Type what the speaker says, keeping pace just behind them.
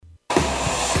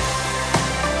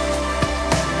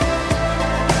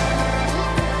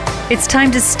It's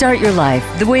time to start your life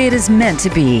the way it is meant to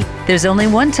be. There's only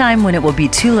one time when it will be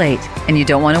too late, and you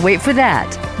don't want to wait for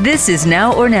that. This is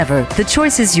Now or Never. The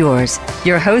choice is yours.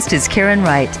 Your host is Karen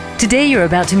Wright. Today you're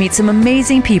about to meet some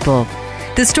amazing people.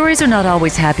 The stories are not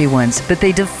always happy ones, but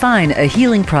they define a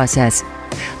healing process.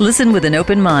 Listen with an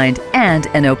open mind and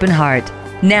an open heart.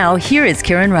 Now, here is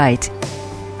Karen Wright.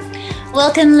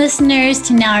 Welcome, listeners,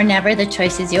 to Now or Never. The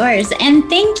choice is yours. And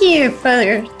thank you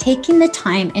for taking the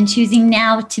time and choosing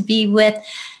now to be with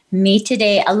me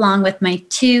today, along with my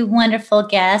two wonderful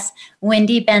guests,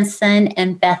 Wendy Benson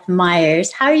and Beth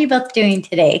Myers. How are you both doing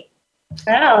today?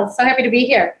 Oh, so happy to be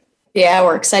here. Yeah,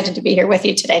 we're excited to be here with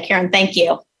you today, Karen. Thank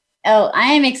you. Oh,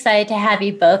 I am excited to have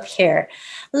you both here.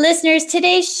 Listeners,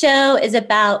 today's show is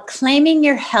about claiming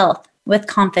your health with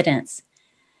confidence.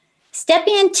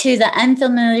 Stepping into the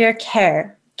unfamiliar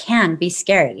care can be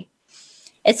scary,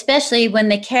 especially when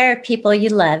the care of people you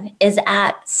love is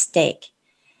at stake.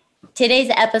 Today's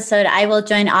episode, I will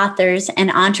join authors and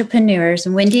entrepreneurs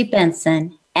Wendy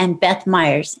Benson and Beth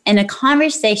Myers in a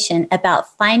conversation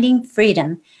about finding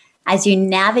freedom as you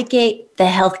navigate the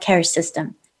healthcare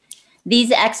system.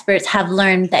 These experts have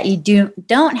learned that you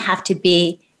don't have to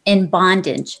be in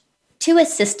bondage to a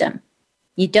system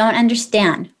you don't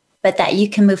understand, but that you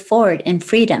can move forward in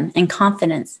freedom and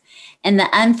confidence in the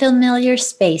unfamiliar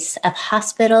space of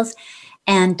hospitals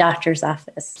and doctor's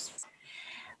office.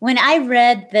 When I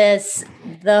read this,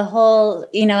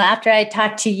 after I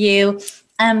talked to you,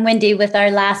 Wendy, with our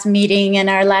last meeting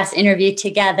and our last interview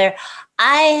together,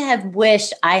 I have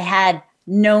wished I had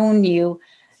known you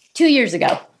 2 years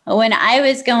ago when I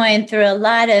was going through a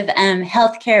lot of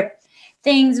healthcare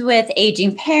things with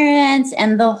aging parents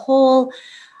and the whole.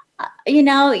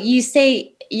 You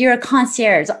say you're a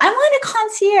concierge. I want a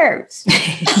concierge.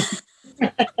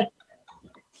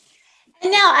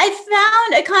 And now I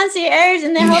found a concierge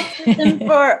in the health system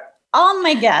for all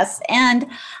my guests. And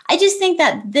I just think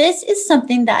that this is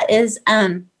something that is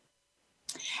a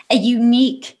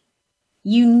unique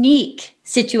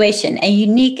situation, a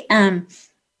unique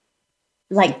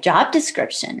job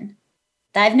description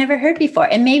that I've never heard before.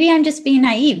 And maybe I'm just being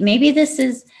naive. Maybe this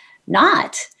is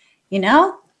not,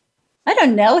 I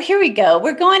don't know. Here we go.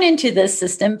 We're going into this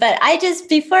system. But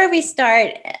before we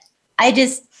start, I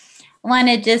just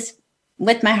want to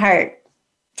with my heart,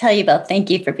 tell you both thank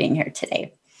you for being here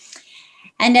today.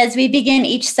 And as we begin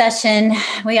each session,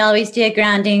 we always do a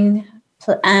grounding,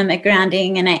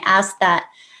 and I ask that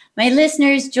my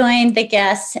listeners join the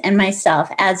guests and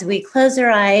myself as we close our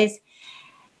eyes,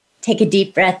 take a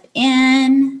deep breath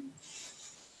in,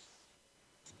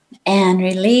 and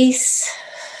release.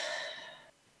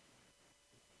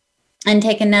 And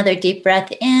take another deep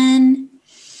breath in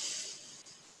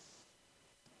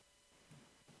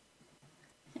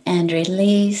and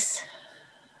release.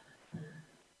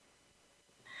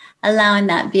 Allowing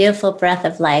that beautiful breath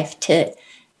of life to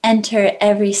enter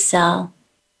every cell,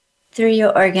 through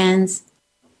your organs,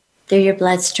 through your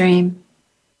bloodstream.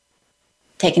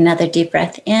 Take another deep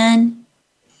breath in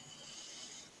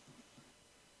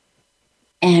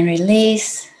and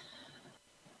release.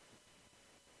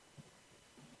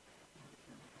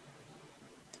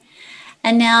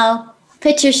 And now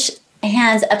put your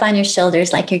hands up on your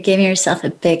shoulders like you're giving yourself a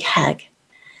big hug.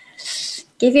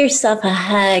 Give yourself a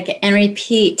hug and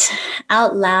repeat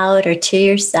out loud or to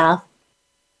yourself,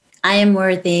 I am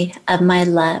worthy of my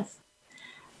love.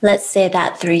 Let's say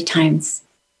that 3 times.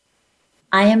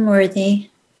 I am worthy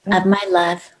of my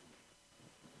love.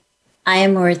 I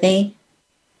am worthy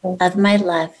of my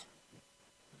love.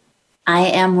 I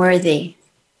am worthy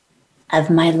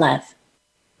of my love.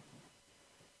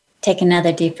 Take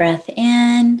another deep breath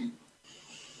in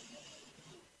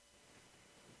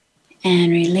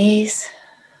and release.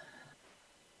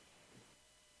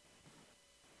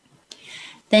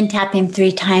 Then tapping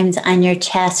 3 times on your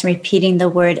chest, repeating the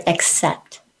word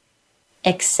accept.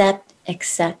 Accept,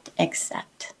 accept,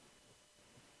 accept.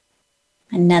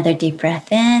 Another deep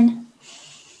breath in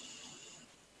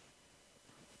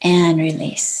and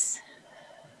release.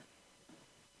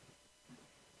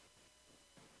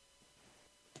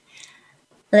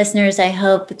 Listeners, I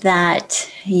hope that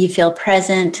you feel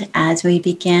present as we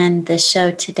begin the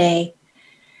show today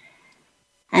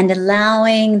and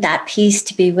allowing that peace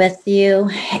to be with you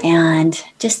and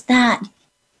just that,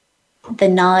 the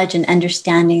knowledge and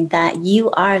understanding that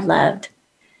you are loved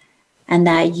and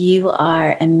that you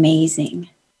are amazing.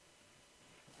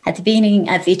 At the beginning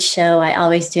of each show, I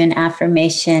always do an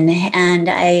affirmation, and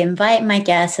I invite my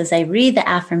guests as I read the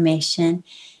affirmation.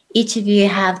 Each of you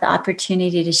have the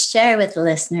opportunity to share with the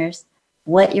listeners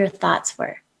what your thoughts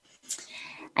were.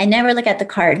 I never look at the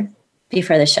card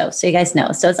before the show, so you guys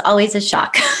know. So it's always a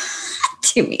shock.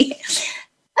 to me.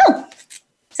 Oh,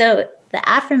 so the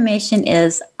affirmation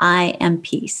is, I am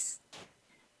peace.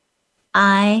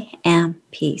 I am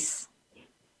peace.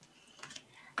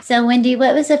 So, Wendy,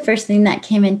 what was the first thing that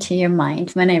came into your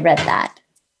mind when I read that?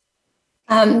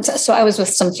 So I was with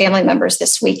some family members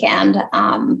this weekend.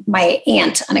 My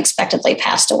aunt unexpectedly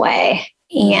passed away.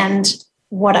 And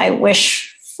what I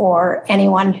wish for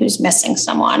anyone who's missing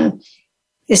someone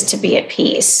is to be at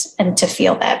peace and to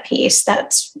feel that peace.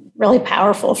 That's really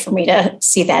powerful for me to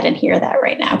see that and hear that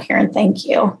right now, Karen. Thank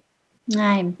you.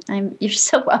 You're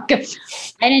so welcome.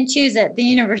 I didn't choose it. The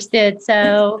universe did.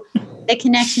 So the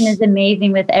connection is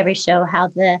amazing with every show, how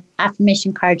the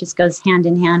affirmation card just goes hand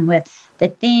in hand with the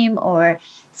theme or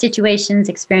situations,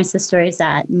 experiences, stories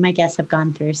that my guests have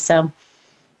gone through. So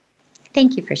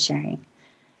thank you for sharing.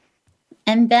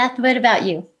 And Beth, what about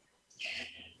you?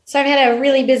 So I've had a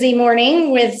really busy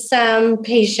morning with some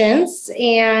patients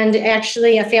and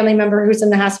actually a family member who's in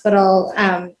the hospital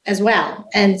as well.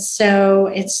 And so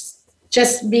it's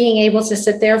just being able to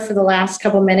sit there for the last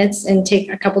couple minutes and take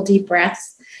a couple deep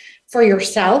breaths for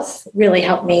yourself really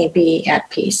helped me be at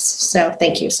peace. So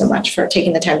thank you so much for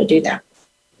taking the time to do that.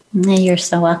 You're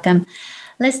so welcome.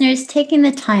 Listeners, taking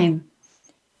the time,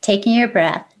 taking your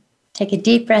breath, take a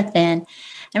deep breath in,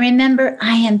 and remember,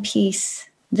 I am peace.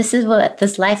 This is what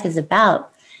this life is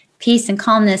about. Peace and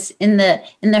calmness in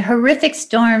the horrific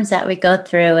storms that we go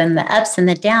through and the ups and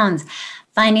the downs.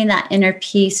 Finding that inner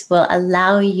peace will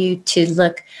allow you to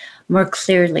look more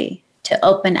clearly, to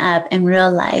open up and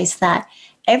realize that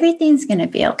everything's going to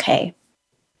be okay.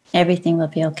 Everything will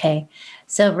be okay.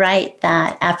 So write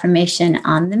that affirmation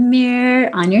on the mirror,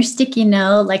 on your sticky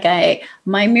note,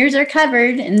 my mirrors are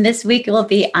covered, and this week it will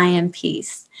be, I am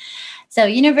peace. So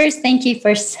universe, thank you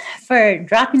for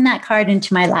dropping that card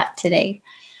into my lap today.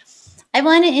 I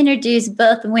want to introduce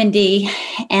both Wendy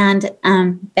and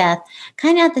Beth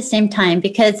kind of at the same time,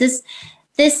 because this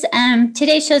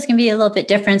today's show is going to be a little bit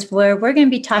different, where we're going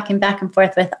to be talking back and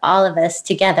forth with all of us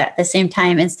together at the same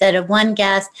time instead of one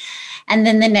guest and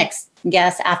then the next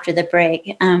guest after the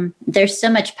break. There's so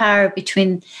much power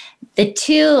between the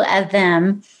two of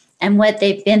them and what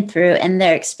they've been through and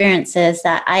their experiences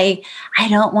that I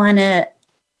don't want to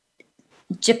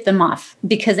gyp them off,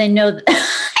 because I know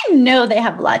I know they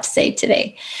have a lot to say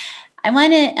today. I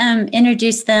want to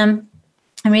introduce them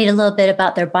and read a little bit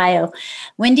about their bio.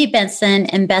 Wendy Benson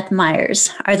and Beth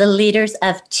Myers are the leaders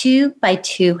of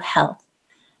 2x2 Health,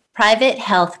 private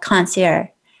health concierge,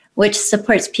 which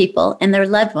supports people and their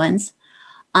loved ones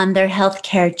on their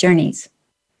healthcare journeys.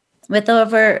 With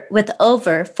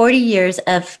over 40 years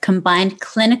of combined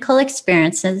clinical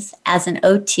experiences as an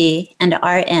OT and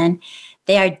RN,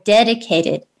 they are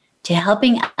dedicated to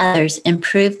helping others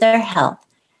improve their health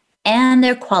and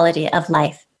their quality of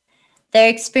life. Their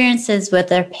experiences with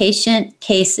their patient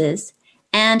cases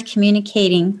and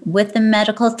communicating with the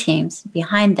medical teams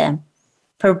behind them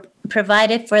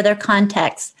provided for their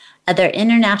context of their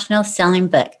international selling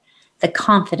book, The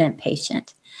Confident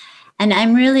Patient. And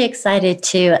I'm really excited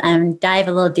to dive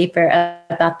a little deeper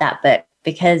about that book,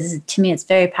 because to me it's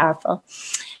very powerful.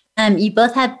 You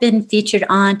both have been featured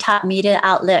on top media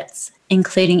outlets,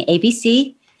 including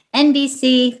ABC,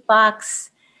 NBC, Fox,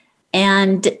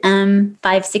 and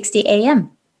 560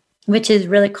 AM, which is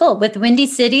really cool, with Windy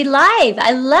City Live.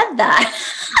 I love that.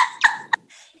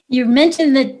 You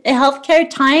mentioned the Healthcare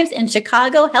Times and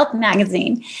Chicago Health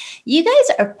Magazine. You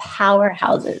guys are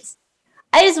powerhouses.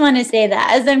 I just want to say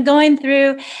that as I'm going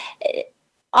through,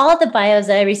 all the bios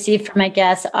that I receive from my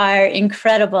guests are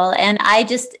incredible. And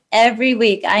every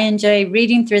week, I enjoy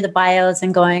reading through the bios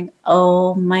and going,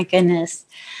 oh my goodness,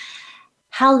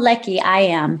 how lucky I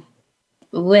am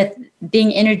with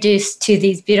being introduced to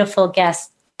these beautiful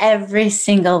guests every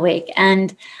single week.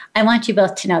 And I want you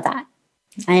both to know that.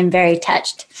 I am very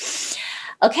touched.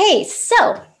 Okay,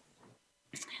 so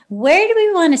where do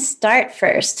we want to start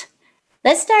first?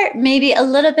 Let's start maybe a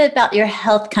little bit about your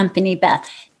health company, Beth.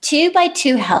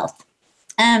 2x2 Health.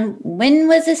 When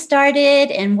was it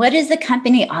started, and what is the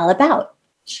company all about?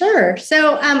 Sure.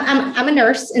 So I'm a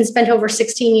nurse and spent over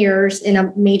 16 years in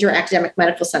a major academic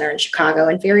medical center in Chicago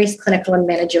in various clinical and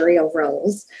managerial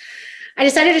roles. I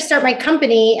decided to start my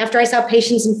company after I saw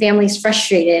patients and families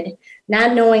frustrated,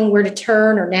 not knowing where to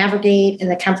turn or navigate in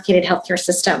the complicated healthcare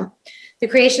system. The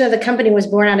creation of the company was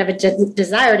born out of a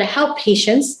desire to help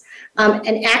patients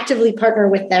and actively partner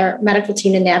with their medical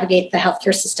team to navigate the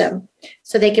healthcare system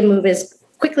so they can move as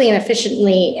quickly and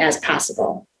efficiently as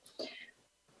possible.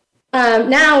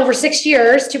 Now, over 6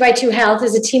 years, 2x2 Health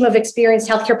is a team of experienced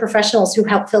healthcare professionals who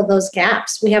help fill those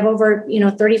gaps. We have over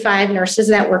 35 nurses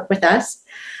that work with us.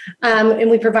 And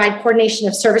we provide coordination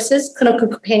of services, clinical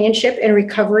companionship, and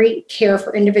recovery care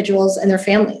for individuals and their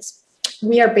families.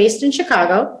 We are based in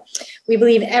Chicago. We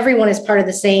believe everyone is part of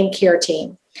the same care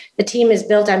team. The team is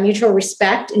built on mutual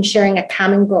respect and sharing a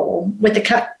common goal. With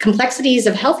the complexities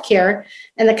of healthcare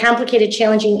and the complicated,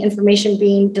 challenging information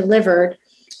being delivered,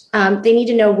 they need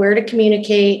to know where to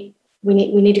communicate. We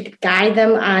need to guide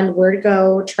them on where to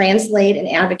go, translate, and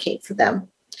advocate for them.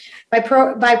 By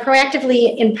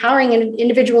proactively empowering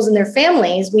individuals and their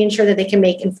families, we ensure that they can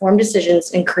make informed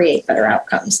decisions and create better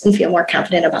outcomes and feel more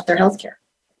confident about their healthcare.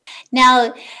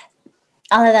 Now,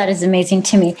 all of that is amazing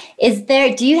to me.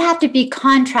 Do you have to be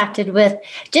contracted with,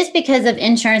 just because of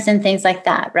insurance and things like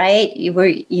that, right? You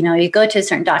go to a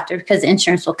certain doctor because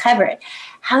insurance will cover it.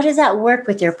 How does that work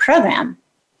with your program?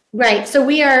 Right. So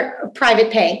we are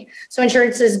private pay. So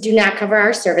insurances do not cover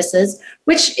our services,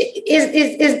 which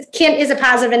is a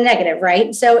positive and negative,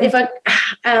 right? So if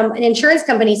an insurance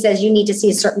company says you need to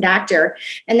see a certain doctor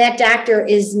and that doctor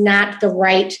is not the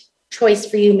right choice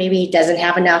for you, maybe doesn't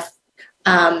have enough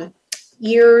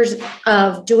years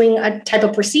of doing a type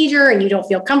of procedure and you don't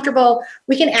feel comfortable,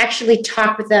 we can actually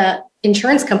talk with the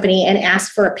insurance company and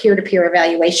ask for a peer-to-peer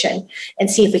evaluation and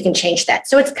see if we can change that.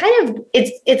 So it's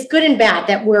it's good and bad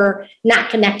that we're not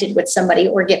connected with somebody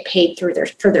or get paid for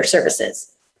their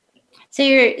services.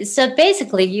 So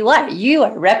basically you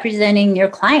are representing your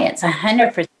clients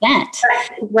 100%.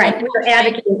 Right. We're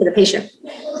advocating for the patient.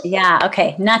 Yeah.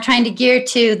 Okay. Not trying to gear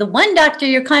to the one doctor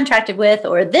you're contracted with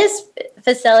or this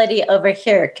facility over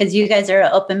here, because you guys are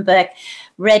an open book,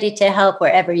 ready to help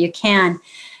wherever you can,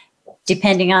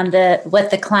 depending on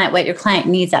what your client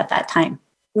needs at that time.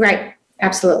 Right.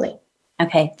 Absolutely.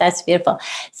 Okay. That's beautiful.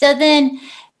 So then,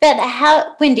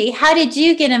 Wendy, how did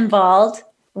you get involved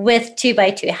with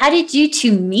 2x2? How did you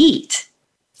two meet?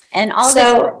 And all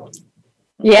this?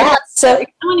 Yeah. So I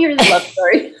want to hear the love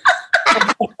story.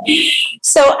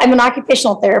 So I'm an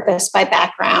occupational therapist by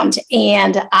background,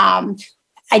 and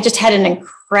I just had an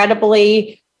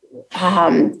incredibly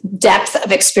depth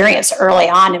of experience early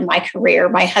on in my career.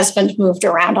 My husband moved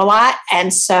around a lot.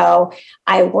 And so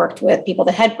I worked with people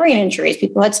that had brain injuries,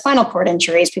 people who had spinal cord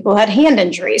injuries, people who had hand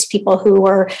injuries, people who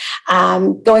were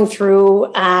going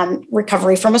through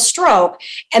recovery from a stroke.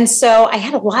 And so I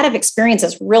had a lot of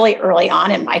experiences really early on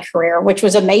in my career, which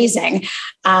was amazing.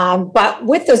 But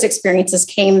with those experiences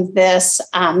came this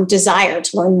desire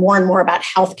to learn more and more about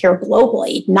healthcare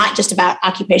globally, not just about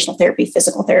occupational therapy,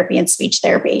 physical therapy, and speech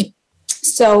therapy.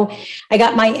 So I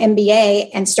got my MBA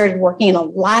and started working in a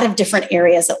lot of different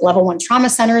areas at level 1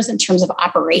 trauma centers in terms of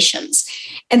operations.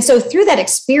 And so through that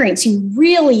experience, you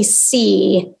really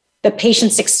see the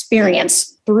patient's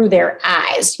experience through their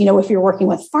eyes. You know, if you're working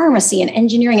with pharmacy and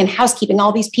engineering and housekeeping,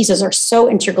 all these pieces are so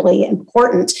integrally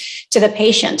important to the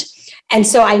patient. And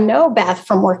so I know Beth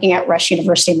from working at Rush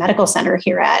University Medical Center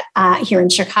here in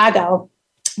Chicago,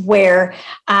 where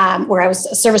I was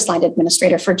a service line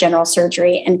administrator for general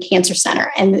surgery and cancer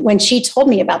center. And when she told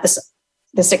me about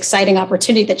this exciting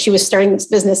opportunity that she was starting this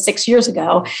business 6 years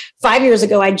ago, 5 years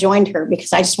ago, I joined her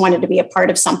because I just wanted to be a part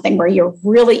of something where you're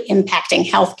really impacting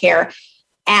healthcare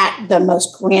at the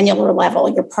most granular level.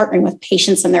 You're partnering with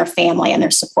patients and their family and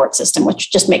their support system,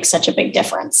 which just makes such a big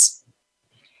difference.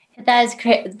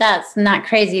 That's not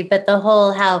crazy, but the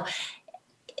whole how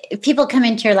people come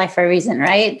into your life for a reason,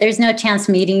 right? There's no chance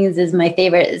meetings is my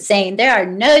favorite saying. There are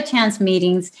no chance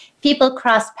meetings. People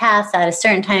cross paths at a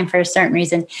certain time for a certain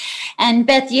reason. And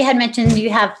Beth, you had mentioned you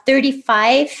have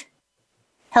 35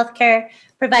 healthcare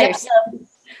providers. Yes.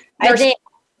 So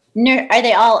are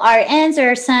they all RNs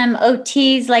or some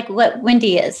OTs like what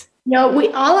Wendy is? No, we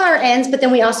all are RNs, but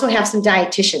then we also have some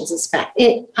dietitians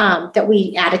that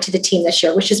we added to the team this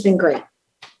year, which has been great.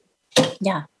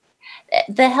 Yeah.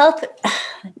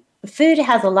 Food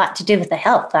has a lot to do with the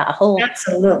health, that whole.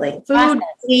 Absolutely. Food, process.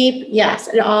 sleep, yes,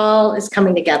 it all is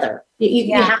coming together.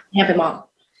 You have to have them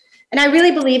all. And I really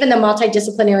believe in the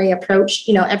multidisciplinary approach.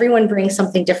 You know, everyone brings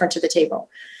something different to the table.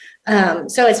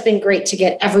 So it's been great to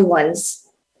get everyone's,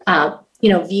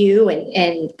 view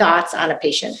and thoughts on a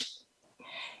patient.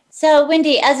 So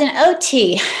Wendy, as an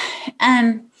OT,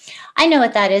 I know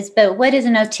what that is, but what is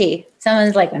an OT?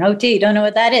 Someone's like, an OT, don't know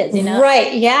what that is, you know?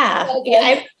 Right, yeah.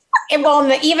 Okay.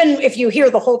 Even if you hear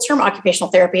the whole term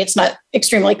occupational therapy, it's not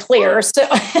extremely clear. So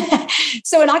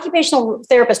an occupational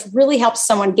therapist really helps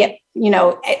someone get,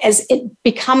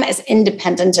 become as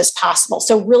independent as possible.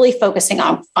 So really focusing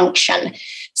on function.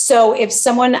 So if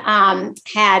someone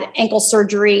had ankle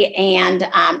surgery and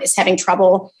is having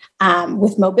trouble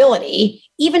with mobility,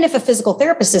 even if a physical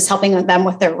therapist is helping them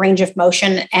with their range of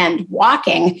motion and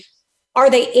walking, Are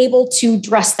they able to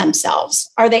dress themselves?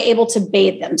 Are they able to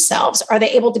bathe themselves? Are they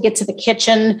able to get to the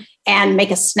kitchen and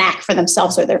make a snack for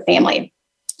themselves or their family?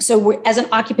 So as an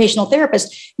occupational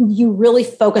therapist, you really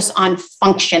focus on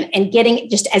function and getting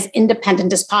just as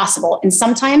independent as possible. And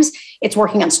sometimes it's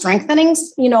working on strengthening,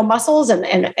 muscles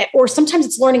or sometimes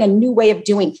it's learning a new way of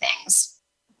doing things.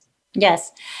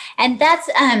 Yes. And that's,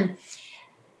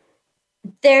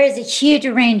 there is a huge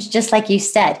range, just like you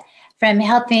said, from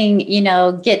helping,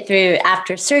 get through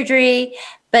after surgery,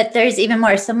 but there's even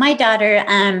more. So my daughter,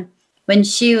 when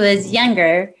she was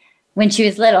younger, when she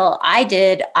was little, I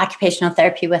did occupational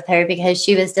therapy with her because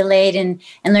she was delayed and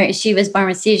she was born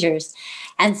with seizures.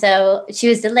 And so she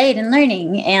was delayed in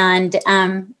learning and,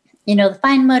 the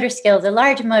fine motor skills, the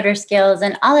large motor skills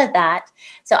and all of that.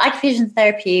 So occupational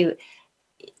therapy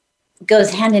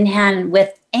goes hand in hand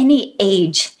with any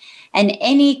age and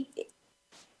anything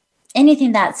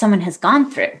that someone has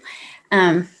gone through.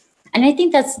 And I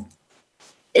think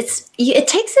it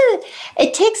takes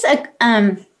a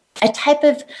type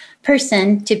of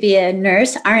person to be a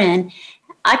nurse, RN,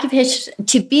 occupation,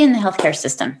 to be in the healthcare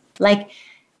system. Like,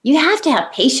 you have to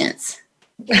have patience,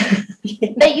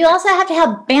 but you also have to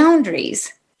have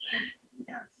boundaries.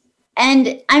 Yeah.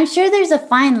 And I'm sure there's a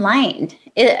fine line.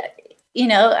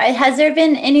 Has there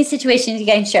been any situations, you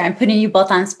guys share? I'm putting you both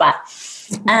on the spot,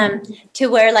 to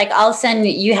where like all of a sudden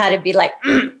you had to be like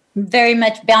very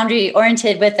much boundary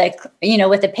oriented with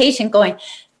a patient going,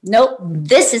 nope,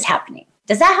 this is happening.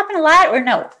 Does that happen a lot or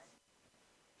no?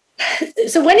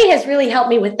 So Wendy has really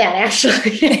helped me with that,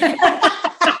 actually.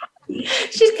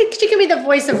 She can be the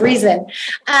voice of reason,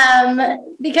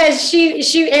 because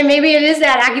she and maybe it is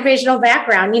that occupational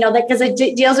background, because it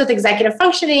deals with executive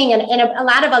functioning and a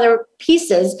lot of other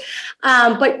pieces.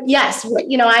 But yes,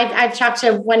 I've talked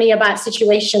to Wendy about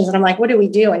situations and I'm like, what do we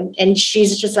do? And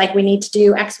she's just like, we need to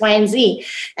do X, Y, and Z.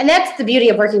 And that's the beauty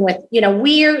of working with,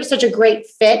 we're such a great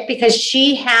fit because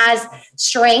she has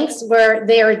strengths where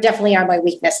there definitely are my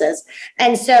weaknesses.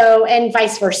 And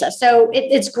vice versa. So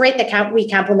it's great that we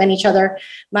complement each other.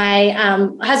 My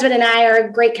husband and I are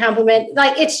a great complement.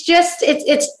 Like, it's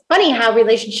funny how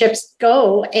relationships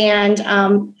go and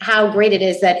how great it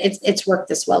is that it's worked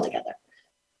this well together.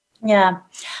 Yeah,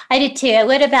 I did too.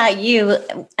 What about you,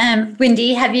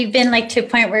 Wendy? Have you been to a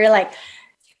point where you're like,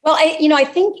 well, I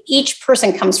think each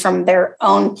person comes from their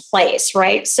own place,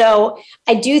 right? So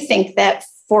I do think that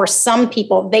for some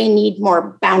people, they need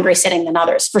more boundary setting than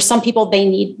others. For some people, they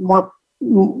need more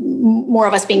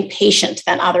of us being patient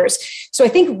than others. So I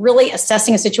think really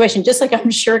assessing a situation, just like I'm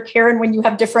sure, Karen, when you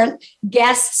have different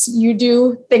guests, you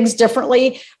do things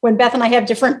differently. When Beth and I have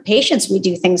different patients, we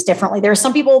do things differently. There are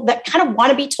some people that kind of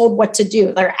want to be told what to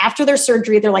do. They're after their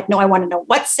surgery. They're like, no, I want to know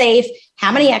what's safe,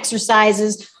 how many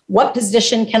exercises, what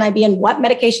position can I be in? What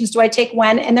medications do I take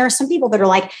when? And there are some people that are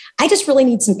like, I just really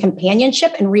need some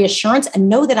companionship and reassurance and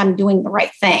know that I'm doing the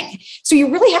right thing. So you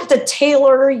really have to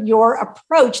tailor your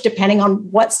approach depending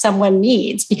on what someone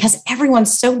needs because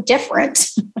everyone's so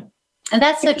different. And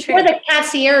that's so true. Where the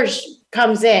concierge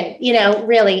comes in,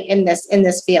 really in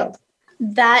this field.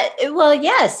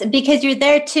 Yes, because you're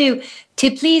there to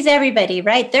please everybody,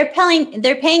 right? They're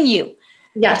paying you.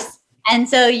 Yes. And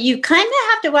so you kind of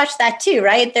have to watch that too,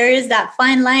 right? There is that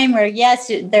fine line where,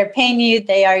 yes, they're paying you.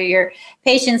 They are your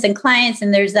patients and clients.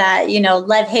 And there's that,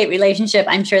 love-hate relationship.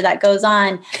 I'm sure that goes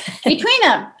on between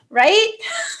them, right?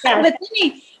 Yeah. With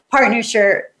any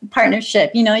partnership,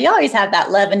 you always have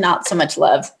that love and not so much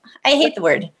love. I hate the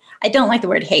word. I don't like the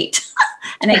word hate.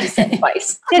 And I just said it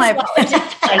twice. My apologies.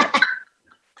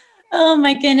 Oh,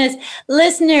 my goodness.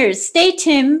 Listeners, stay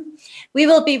tuned. We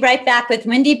will be right back with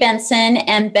Wendy Benson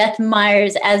and Beth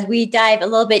Myers as we dive a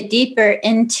little bit deeper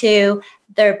into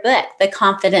their book, The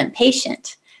Confident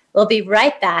Patient. We'll be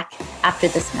right back after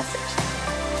this message.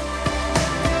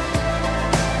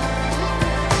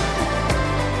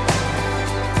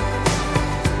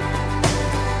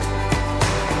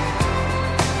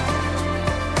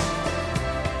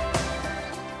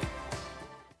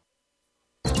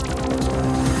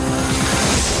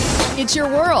 It's your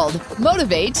world.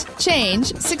 Motivate,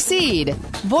 change, succeed.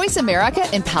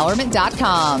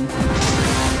 VoiceAmericaEmpowerment.com.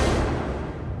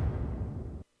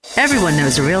 Everyone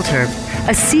knows a realtor.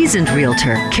 A seasoned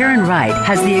realtor, Karen Wright,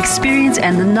 has the experience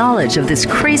and the knowledge of this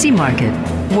crazy market.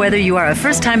 Whether you are a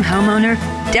first-time homeowner,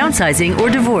 downsizing, or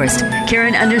divorced,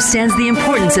 Karen understands the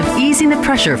importance of easing the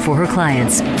pressure for her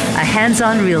clients. A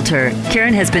hands-on realtor,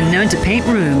 Karen has been known to paint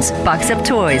rooms, box up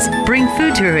toys, bring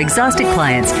food to her exhausted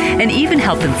clients, and even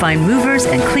help them find movers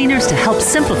and cleaners to help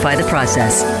simplify the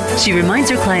process. She reminds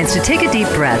her clients to take a deep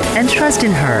breath and trust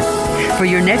in her. For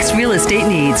your next real estate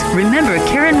needs, remember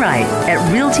Karen Wright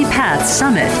at Realty Path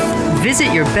Summit. Visit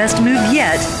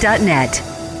yourbestmoveyet.net.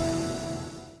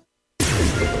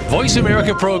 Voice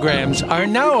America programs are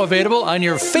now available on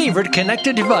your favorite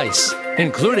connected device,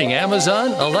 including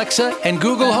Amazon, Alexa, and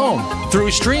Google Home.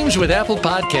 Through streams with Apple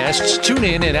Podcasts,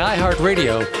 TuneIn, and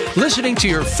iHeartRadio, listening to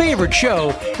your favorite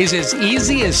show is as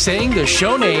easy as saying the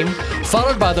show name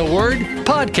followed by the word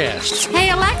podcast. Hey,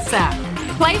 Alexa,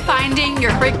 play Finding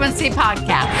Your Frequency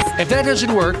podcast. If that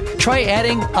doesn't work, try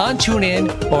adding on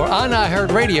TuneIn or on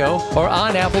iHeartRadio or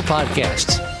on Apple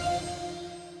Podcasts.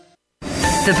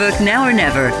 The book Now or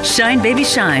Never, Shine Baby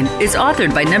Shine, is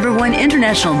authored by #1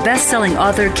 international best-selling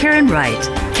author Karen Wright.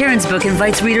 Karen's book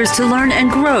invites readers to learn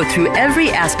and grow through every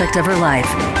aspect of her life.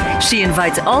 She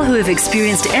invites all who have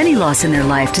experienced any loss in their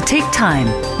life to take time,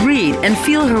 read, and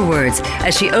feel her words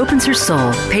as she opens her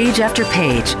soul, page after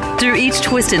page. Through each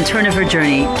twist and turn of her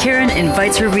journey, Karen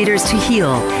invites her readers to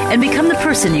heal and become the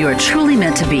person you are truly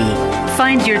meant to be.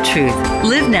 Find your truth,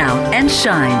 live now, and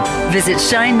shine. Visit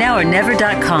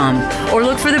ShineNowOrNever.com or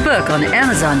look for the book on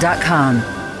Amazon.com.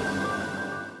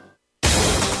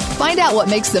 Find out what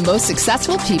makes the most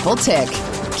successful people tick.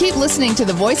 Keep listening to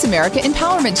the Voice America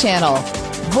Empowerment Channel.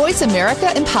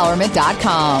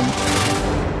 VoiceAmericaEmpowerment.com.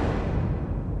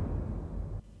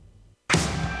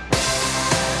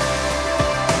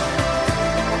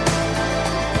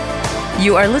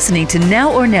 You are listening to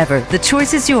Now or Never. The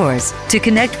choice is yours. To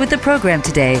connect with the program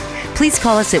today, please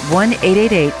call us at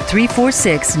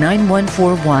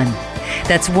 1-888-346-9141.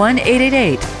 That's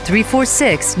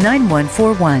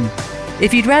 1-888-346-9141.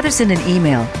 If you'd rather send an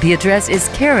email, the address is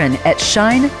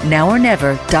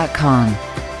Karen@ShineNowOrNever.com.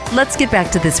 Let's get back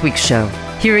to this week's show.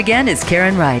 Here again is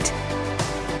Karen Wright.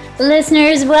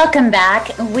 Listeners, welcome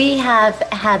back. We have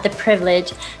had the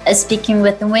privilege of speaking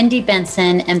with Wendy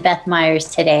Benson and Beth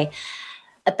Myers today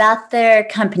about their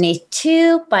company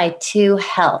 2x2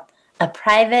 Health, a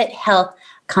private health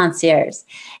concierge.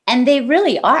 And they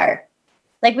really are.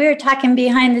 Like we were talking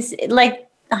behind the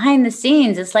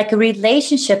scenes, it's like a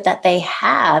relationship that they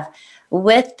have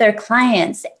with their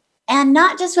clients, and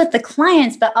not just with the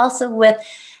clients, but also with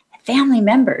family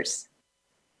members.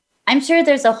 I'm sure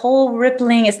there's a whole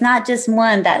rippling. It's not just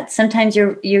one that sometimes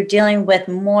you're dealing with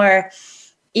more,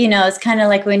 it's kind of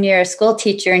like when you're a school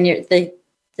teacher and you're the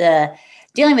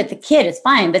dealing with the kid is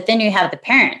fine, but then you have the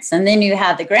parents and then you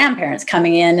have the grandparents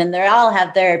coming in and they all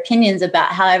have their opinions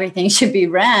about how everything should be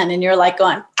run. And you're like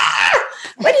going,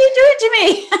 what are you doing to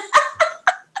me?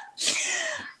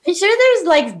 I'm sure there's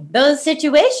like those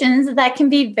situations that can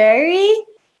be very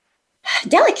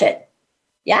delicate.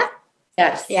 Yeah.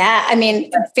 Yes. Yeah. I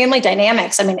mean, family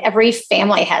dynamics. I mean, every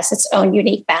family has its own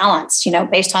unique balance,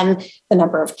 based on the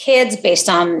number of kids, based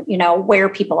on, where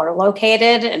people are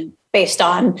located, and based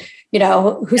on,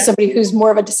 who's somebody who's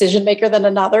more of a decision maker than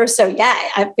another. So yeah,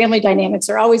 family dynamics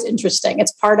are always interesting.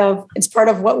 It's part of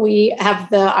what we have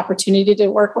the opportunity to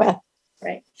work with.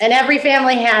 Right. And every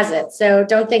family has it. So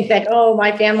don't think that,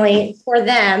 my family, for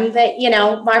them, that,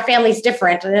 my family's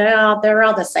different. They're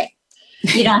all the same.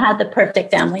 You don't have the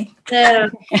perfect family. Yeah.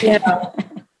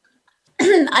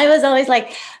 I was always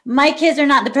like, my kids are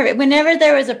not the perfect. Whenever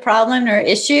there was a problem or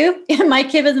issue, and my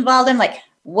kid was involved, I'm like,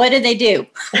 what did they do?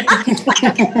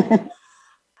 I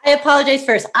apologize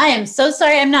first. I am so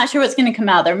sorry. I'm not sure what's going to come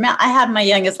out of there. I have my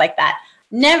youngest like that.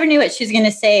 Never knew what she was going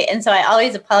to say. And so I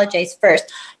always apologize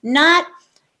first. Not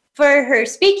for her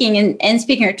speaking and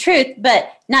speaking her truth, but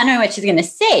not knowing what she's going to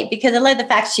say, because I love the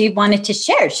fact she wanted to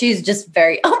share. She's just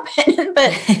very open.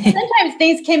 But sometimes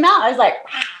things came out. I was like,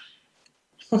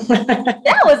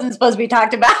 that wasn't supposed to be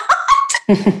talked about.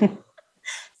 So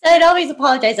I'd always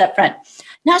apologize up front.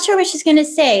 Not sure what she's going to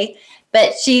say,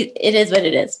 but it is what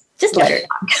it is. Just let her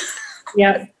talk.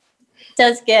 Yeah.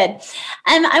 That's good.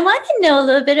 I want to know a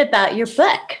little bit about your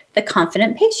book, The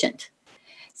Confident Patient.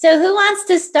 So who wants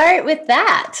to start with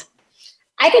that?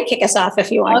 I could kick us off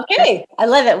if you want. Okay. I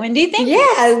love it. Wendy, thank you.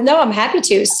 Yeah, no, I'm happy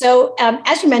to. So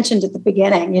as you mentioned at the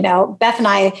beginning, Beth and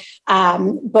I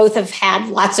both have had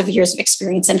lots of years of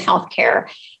experience in healthcare.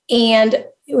 And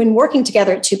when working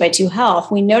together at 2x2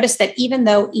 Health, we noticed that even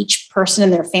though each person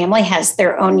in their family has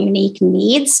their own unique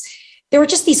needs, there were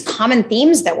just these common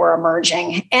themes that were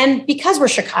emerging. And because we're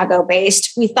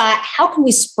Chicago-based, we thought, how can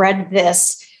we spread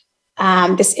this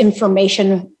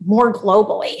information more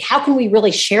globally? How can we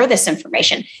really share this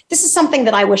information? This is something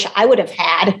that I wish I would have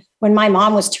had when my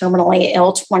mom was terminally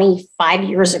ill 25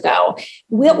 years ago.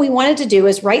 What we wanted to do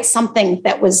is write something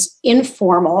that was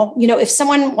informal. If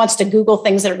someone wants to Google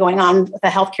things that are going on with a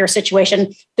healthcare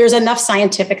situation, there's enough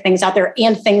scientific things out there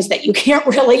and things that you can't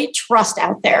really trust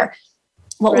out there.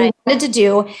 What we wanted to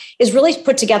do is really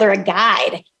put together a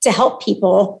guide to help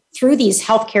people through these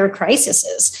healthcare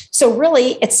crises. So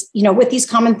really it's, with these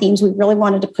common themes, we really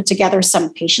wanted to put together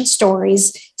some patient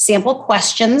stories, sample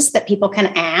questions that people can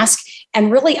ask,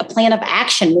 and really a plan of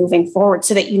action moving forward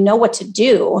so that you know what to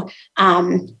do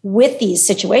with these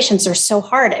situations. They're so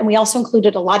hard. And we also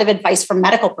included a lot of advice from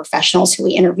medical professionals who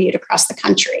we interviewed across the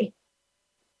country.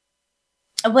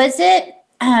 Was it,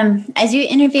 as you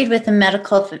interviewed with the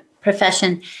medical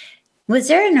profession, was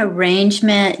there an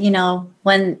arrangement, from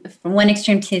one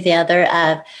extreme to the other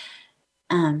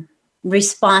of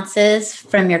responses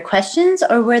from your questions,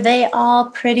 or were they all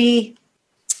pretty?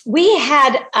 We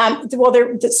had,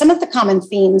 some of the common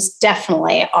themes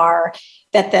definitely are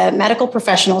that the medical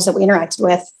professionals that we interacted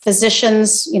with,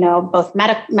 physicians, both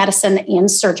medicine and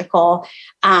surgical,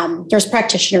 nurse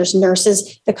practitioners,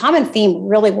 nurses, the common theme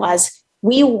really was,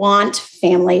 we want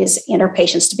families and our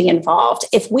patients to be involved.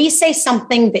 If we say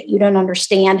something that you don't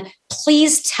understand,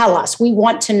 please tell us. We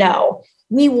want to know.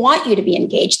 We want you to be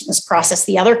engaged in this process.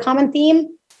 The other common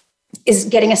theme is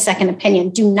getting a second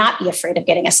opinion. Do not be afraid of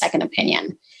getting a second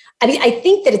opinion. I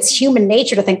think that it's human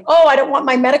nature to think, I don't want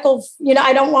my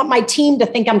I don't want my team to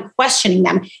think I'm questioning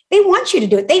them. They want you to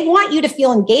do it. They want you to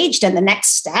feel engaged in the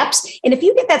next steps. And if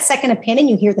you get that second opinion,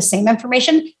 you hear the same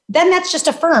information, then that's just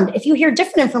affirmed. If you hear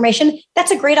different information, that's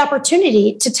a great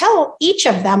opportunity to tell each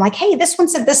of them, like, hey, this one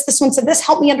said this one said this.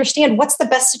 Help me understand what's the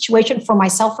best situation for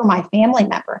myself or my family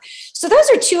member. So those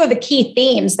are two of the key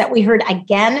themes that we heard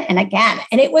again and again.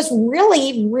 And it was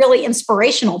really, really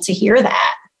inspirational to hear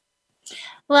that.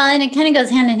 Well, and it kind of goes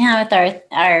hand in hand with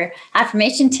our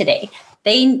affirmation today.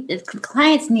 The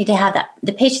clients need to have that,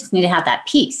 the patients need to have that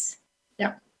peace.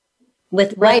 Yeah.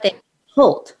 With what they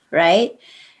hold, right?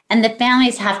 And the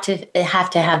families have to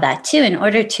have that too in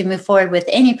order to move forward with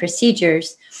any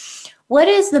procedures. What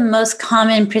is the most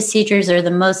common procedures, or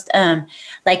the most,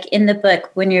 like in the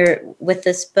book, when you're with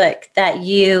this book, that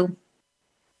you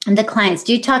and the clients,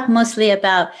 do you talk mostly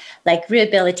about like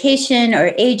rehabilitation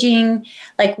or aging?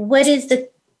 Like where's the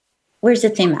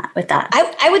theme at with that?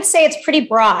 I would say it's pretty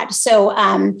broad. So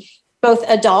both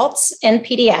adults and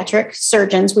pediatric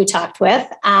surgeons we talked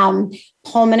with,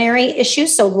 pulmonary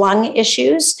issues, so lung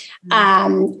issues,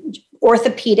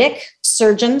 orthopedic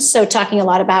surgeons, so talking a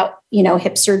lot about,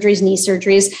 hip surgeries, knee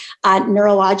surgeries,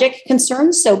 neurologic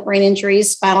concerns, so brain injuries,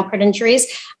 spinal cord injuries,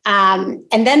 and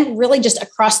then really just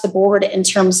across the board in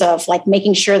terms of like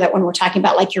making sure that when we're talking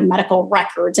about like your medical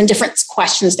records and different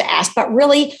questions to ask, but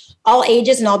really all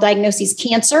ages and all diagnoses.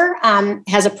 Cancer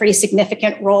has a pretty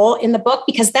significant role in the book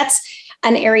because that's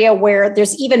an area where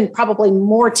there's even probably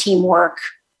more teamwork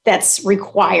that's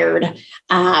required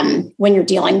when you're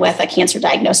dealing with a cancer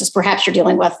diagnosis. Perhaps you're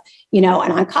dealing with, an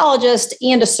oncologist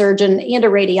and a surgeon and a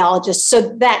radiologist.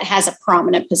 So that has a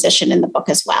prominent position in the book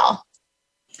as well.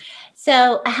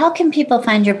 So how can people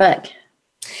find your book?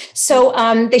 So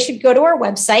they should go to our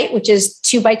website, which is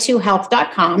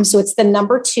 2by2health.com. So it's the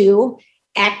number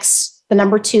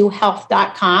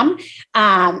 2health.com.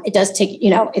 It does take,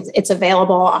 it's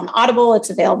available on Audible. It's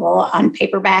available on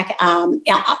paperback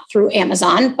through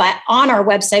Amazon. But on our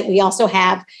website, we also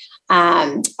have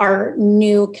our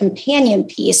new companion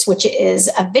piece, which is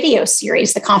a video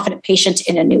series, The Confident Patient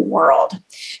in a New World.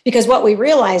 Because what we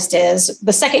realized is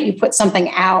the second you put something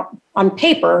out on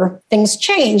paper, things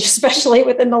change, especially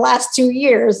within the last 2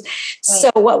 years. Right.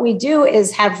 So what we do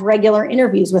is have regular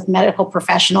interviews with medical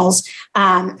professionals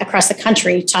across the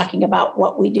country talking about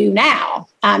what we do now.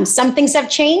 Some things have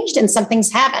changed and some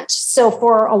things haven't. So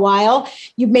for a while,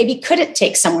 you maybe couldn't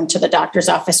take someone to the doctor's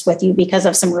office with you because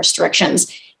of some restrictions.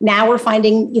 Now we're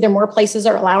finding either more places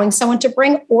are allowing someone to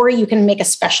bring, or you can make a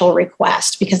special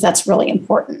request because that's really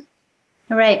important.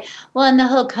 Right. Well, and the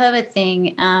whole COVID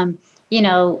thing,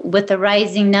 with the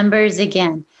rising numbers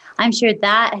again, I'm sure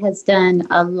that has done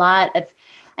a lot of,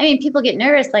 people get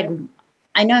nervous, like,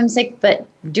 I know I'm sick, but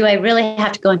do I really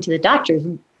have to go into the doctor's?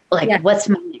 Like, What's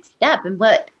my next step? And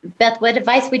Beth, what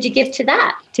advice would you give to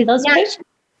those patients?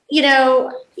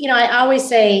 I always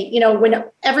say, when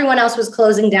everyone else was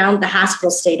closing down, the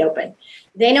hospital stayed open.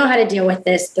 They know how to deal with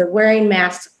this. They're wearing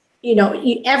masks.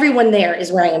 Everyone there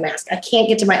is wearing a mask. I can't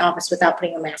get to my office without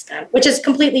putting a mask on, which is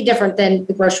completely different than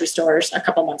the grocery stores a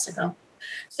couple months ago.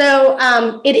 So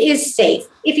it is safe.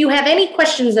 If you have any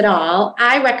questions at all,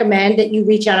 I recommend that you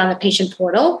reach out on the patient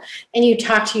portal and you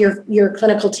talk to your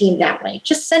clinical team that way.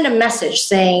 Just send a message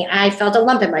saying, I felt a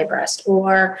lump in my breast,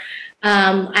 or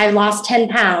I lost 10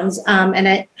 pounds and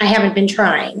I haven't been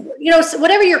trying. So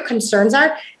whatever your concerns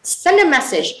are, send a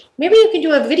message. Maybe you can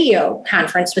do a video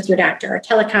conference with your doctor, or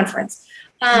teleconference.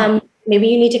 maybe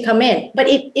you need to come in. But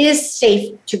it is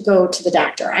safe to go to the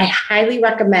doctor. I highly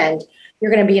recommend.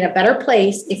 You're going to be in a better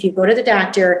place if you go to the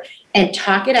doctor and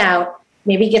talk it out,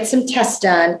 maybe get some tests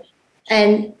done.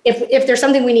 And if there's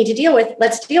something we need to deal with,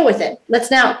 let's deal with it.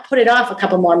 Let's not put it off a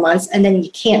couple more months and then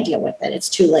you can't deal with it. It's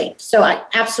too late. So I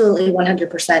absolutely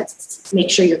 100% make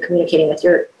sure you're communicating with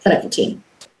your clinical team.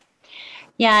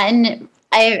 Yeah, and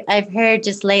I've heard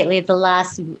just lately the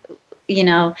last,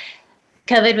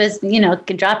 COVID was,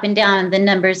 dropping down. The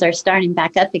numbers are starting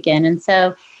back up again. And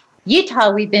so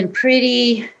Utah, we've been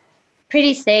pretty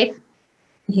safe,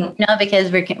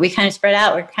 because we kind of spread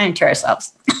out. We're kind of to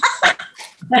ourselves.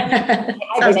 I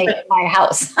hibernate in my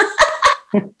house.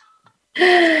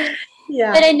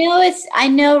 Yeah. But I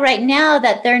know right now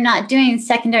that they're not doing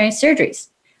secondary surgeries.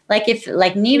 Like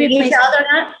knee replacement. They're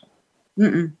not?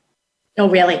 Mm-mm. Oh,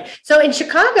 really? So in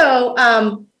Chicago,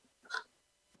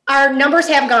 our numbers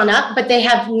have gone up, but they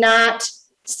have not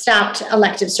stopped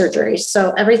elective surgeries.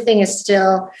 So everything is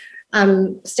still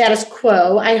status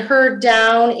quo. I heard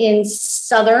down in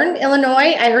southern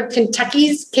Illinois, I heard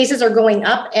Kentucky's cases are going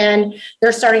up and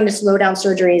they're starting to slow down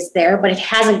surgeries there, but it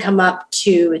hasn't come up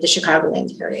to the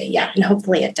Chicagoland area yet. And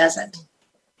hopefully it doesn't.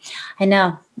 I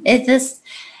know. It's just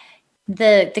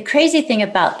the crazy thing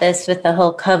about this with the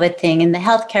whole COVID thing and the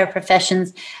healthcare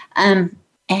professions,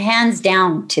 hands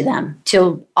down to them,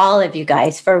 to all of you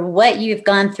guys, for what you've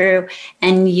gone through,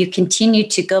 and you continue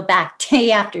to go back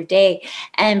day after day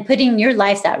and putting your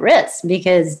lives at risk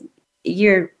because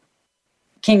you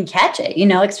can catch it,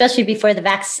 especially before the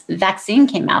vaccine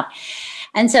came out.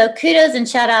 And so kudos and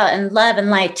shout out and love and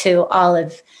light to all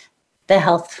of the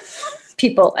health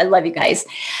people. I love you guys.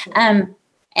 And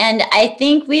I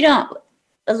think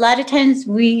a lot of times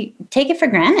we take it for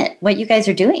granted what you guys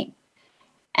are doing.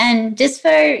 And just for,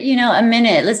 a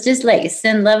minute, let's just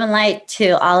send love and light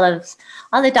to all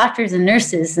the doctors and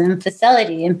nurses and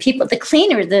facility and people, the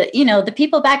cleaners, the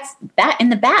people back in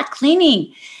the back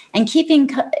cleaning and keeping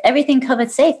everything COVID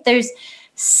safe. There's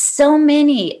so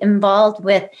many involved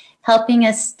with helping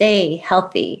us stay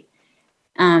healthy.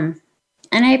 And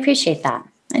I appreciate that.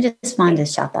 I just wanted to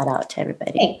shout that out to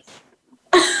everybody.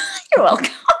 You're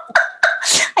welcome.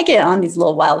 I get on these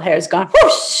little wild hairs going,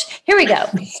 whoosh, here we go.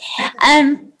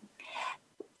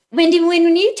 Wendy,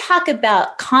 when you talk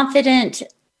about confident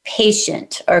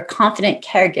patient or confident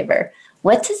caregiver,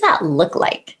 what does that look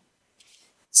like?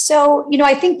 So,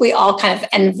 I think we all kind of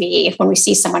envy when we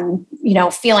see someone,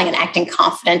 feeling and acting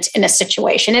confident in a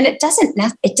situation. And it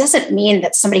doesn't mean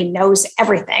that somebody knows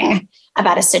everything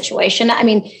about a situation. I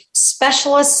mean,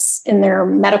 specialists in their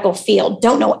medical field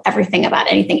don't know everything about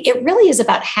anything. It really is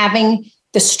about having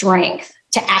the strength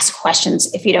to ask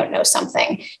questions if you don't know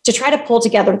something, to try to pull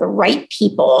together the right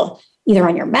people, either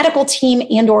on your medical team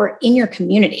and or in your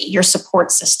community, your support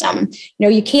system.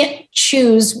 You can't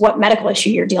choose what medical issue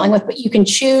you're dealing with, but you can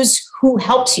choose who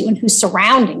helps you and who's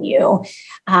surrounding you,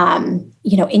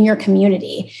 in your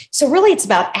community. So really it's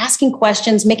about asking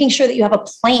questions, making sure that you have a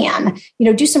plan,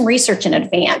 do some research in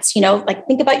advance,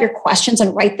 think about your questions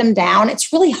and write them down.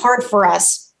 It's really hard for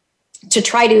us to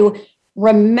try to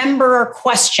remember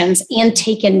questions and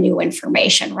take in new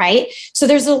information, right? So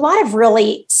there's a lot of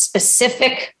really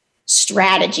specific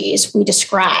strategies we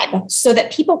describe so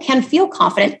that people can feel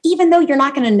confident, even though you're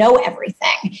not going to know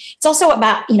everything. It's also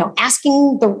about,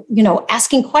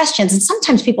 asking questions. And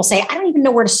sometimes people say, I don't even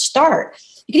know where to start.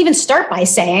 You can even start by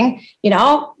saying,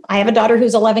 I have a daughter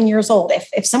who's 11 years old.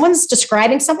 If someone's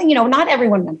describing something, not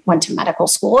everyone went to medical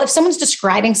school. If someone's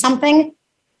describing something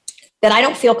that I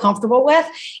don't feel comfortable with,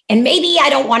 and maybe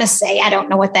I don't want to say, I don't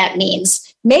know what that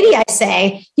means. Maybe I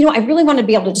say, I really want to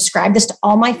be able to describe this to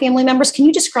all my family members. Can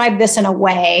you describe this in a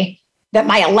way that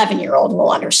my 11-year-old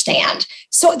will understand?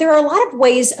 So there are a lot of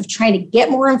ways of trying to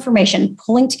get more information,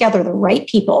 pulling together the right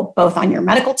people, both on your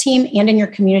medical team and in your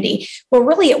community. Well,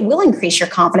 really, it will increase your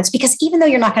confidence because even though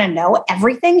you're not going to know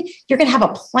everything, you're going to have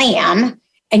a plan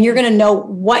and you're going to know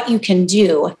what you can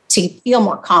do to feel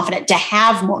more confident, to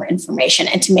have more information,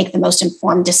 and to make the most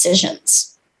informed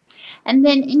decisions. And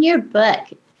then in your book,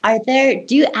 do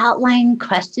you outline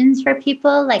questions for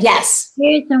people? Yes.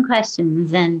 Here's some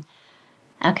questions. And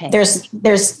okay.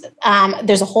 There's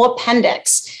a whole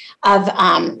appendix of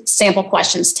sample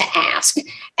questions to ask.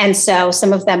 And so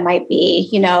some of them might be,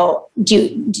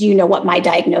 do you know what my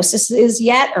diagnosis is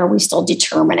yet? Or are we still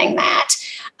determining that?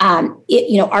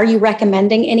 Are you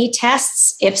recommending any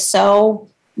tests? If so,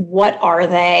 what are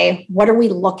they? What are we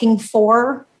looking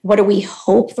for? What do we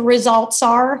hope the results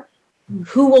are?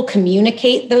 Who will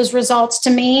communicate those results to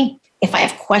me? If I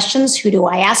have questions, who do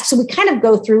I ask? So we kind of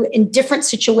go through in different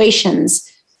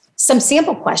situations some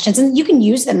sample questions, and you can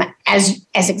use them as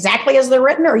exactly as they're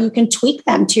written, or you can tweak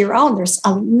them to your own. There's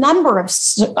a number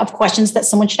of questions that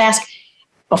someone should ask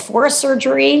before a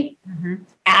surgery,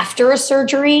 after a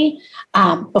surgery,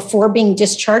 before being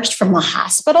discharged from the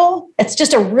hospital. It's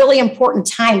just a really important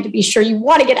time to be sure. You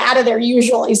want to get out of there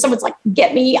usually. Someone's like,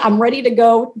 get me, I'm ready to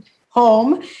go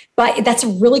home. But that's a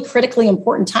really critically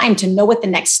important time to know what the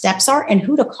next steps are and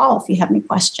who to call if you have any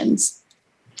questions.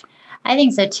 I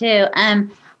think so too.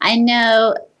 I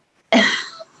know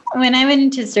when I went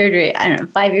into surgery, I don't know,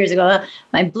 5 years ago,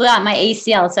 I blew out my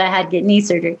ACL, so I had to get knee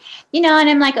surgery, and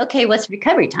I'm like, okay, what's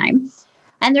recovery time?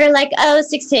 And they're like,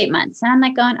 6 to 8 months. And I'm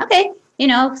like going, okay,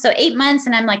 so 8 months.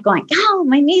 And I'm like going, oh,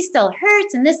 my knee still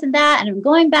hurts and this and that. And I'm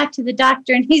going back to the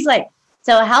doctor, and he's like,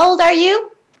 so how old are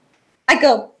you? I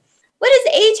go, what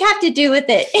does age have to do with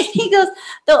it? And he goes,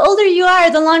 the older you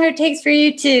are, the longer it takes for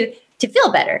you to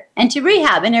feel better and to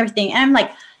rehab and everything. And I'm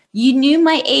like, you knew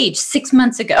my age 6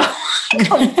 months ago. I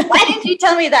go, why didn't you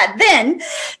tell me that then?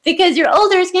 Because you're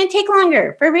older, it's going to take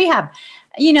longer for rehab,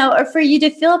 or for you to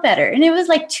feel better. And it was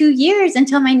like 2 years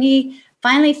until my knee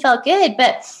finally felt good.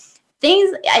 But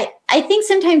things, I think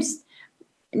sometimes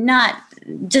not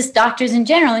just doctors in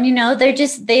general, and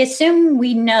they assume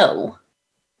we know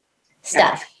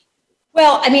stuff.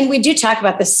 Well, I mean, we do talk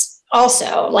about this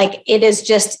also. Like,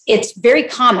 it's very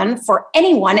common for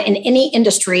anyone in any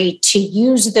industry to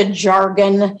use the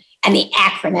jargon and the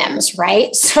acronyms,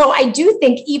 right? So I do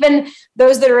think even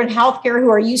those that are in healthcare who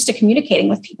are used to communicating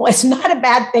with people, it's not a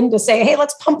bad thing to say, hey,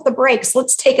 let's pump the brakes.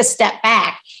 Let's take a step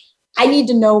back. I need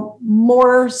to know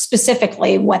more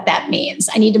specifically what that means.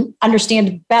 I need to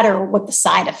understand better what the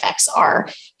side effects are.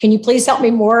 Can you please help me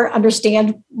more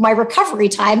understand my recovery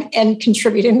time and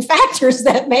contributing factors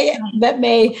that may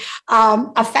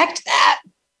affect that?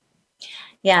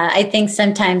 Yeah, I think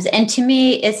sometimes. And to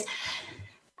me, it's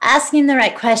asking the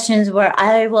right questions, where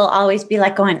I will always be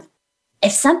like going,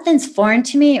 if something's foreign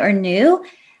to me or new,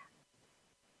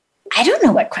 I don't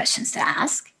know what questions to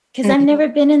ask. Because I've never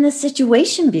been in this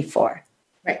situation before.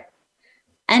 Right.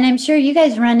 And I'm sure you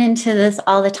guys run into this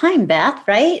all the time, Beth,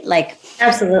 right? Like,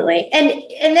 absolutely.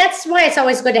 And that's why it's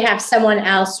always good to have someone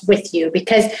else with you,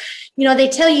 because, they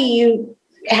tell you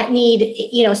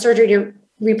need, surgery to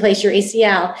replace your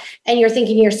ACL. And you're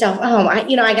thinking to yourself, oh,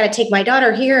 I got to take my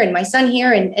daughter here and my son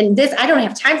here. And this, I don't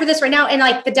have time for this right now. And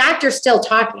like the doctor's still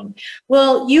talking.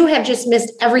 Well, you have just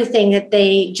missed everything that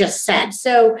they just said.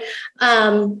 So,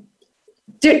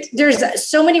 there's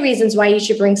so many reasons why you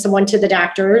should bring someone to the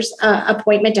doctor's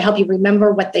appointment to help you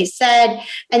remember what they said.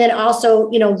 And then also,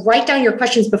 write down your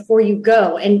questions before you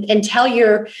go and tell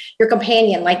your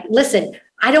companion, like, listen,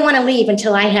 I don't want to leave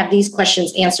until I have these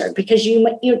questions answered, because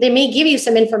they may give you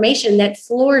some information that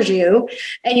floors you.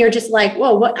 And you're just like,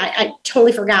 whoa, what? I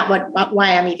totally forgot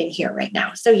why I'm even here right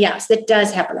now. So yes, that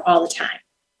does happen all the time.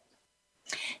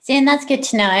 See, and that's good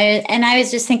to know. I was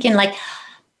just thinking, like,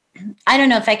 I don't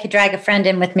know if I could drag a friend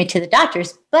in with me to the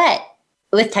doctors, but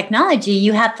with technology,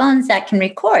 you have phones that can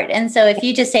record. And so if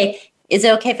you just say, is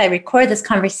it okay if I record this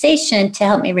conversation to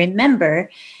help me remember?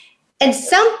 And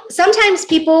sometimes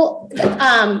people,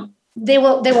 they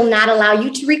will not allow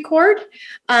you to record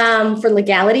for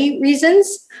legality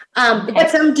reasons,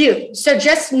 but some do. So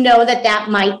just know that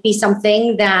might be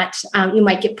something that you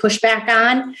might get pushback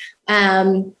on.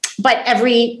 But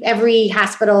every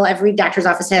hospital, every doctor's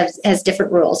office has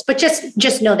different rules. But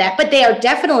just know that. But they are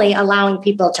definitely allowing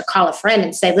people to call a friend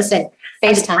and say, listen,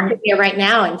 FaceTime here right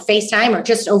now, and FaceTime or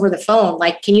just over the phone.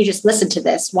 Like, can you just listen to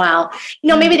this while,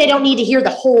 maybe they don't need to hear the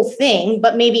whole thing,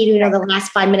 but maybe, the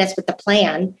last 5 minutes with the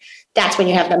plan, that's when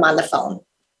you have them on the phone.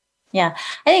 Yeah,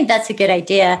 I think that's a good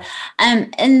idea.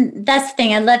 And that's the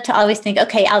thing. I love to always think,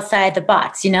 okay, outside the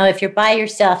box, if you're by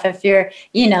yourself, if you're,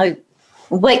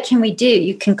 what can we do?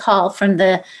 You can call from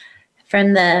the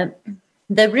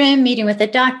room, meeting with the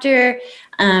doctor.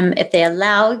 If they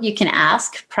allow, you can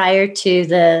ask prior to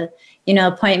the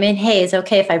appointment, hey, is it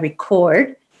okay if I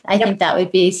record? I think that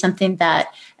would be something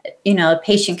that a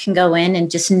patient can go in,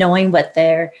 and just knowing what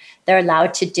they're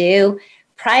allowed to do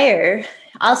prior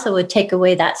also would take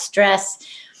away that stress.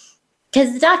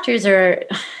 Because the doctors are,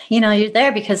 you're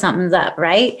there because something's up,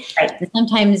 right? And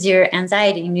sometimes your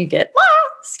anxiety and you get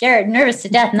scared, nervous to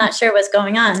death, not sure what's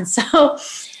going on. So,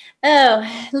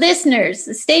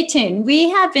 listeners, stay tuned. We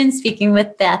have been speaking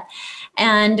with Beth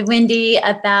and Wendy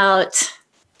about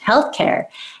healthcare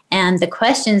and the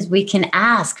questions we can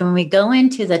ask when we go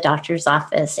into the doctor's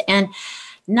office, and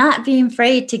not being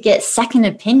afraid to get second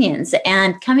opinions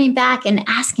and coming back and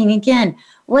asking again,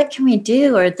 what can we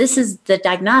do? Or this is the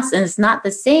diagnosis, and it's not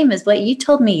the same as what you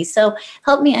told me. So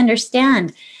help me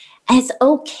understand. And it's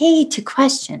okay to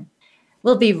question.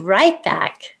 We'll be right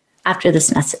back after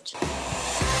this message.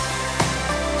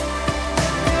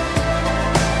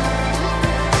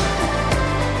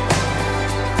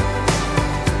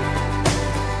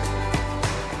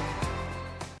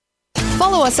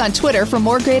 Follow us on Twitter for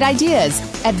more great ideas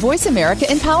at Voice America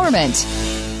Empowerment.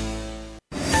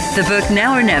 The book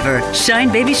Now or Never,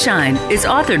 Shine Baby Shine, is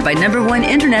authored by #1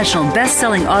 international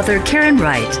best-selling author Karen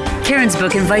Wright. Karen's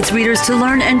book invites readers to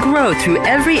learn and grow through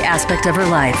every aspect of her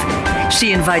life.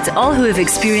 She invites all who have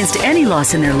experienced any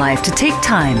loss in their life to take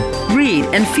time, read,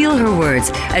 and feel her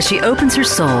words as she opens her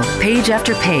soul, page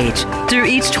after page. Through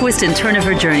each twist and turn of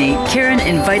her journey, Karen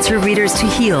invites her readers to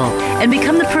heal and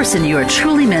become the person you are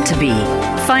truly meant to be.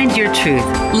 Find your truth,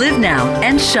 live now,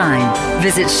 and shine.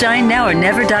 Visit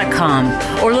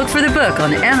ShineNowOrNever.com or look for the book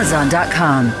on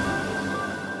Amazon.com.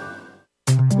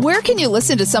 Where can you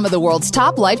listen to some of the world's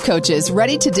top life coaches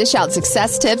ready to dish out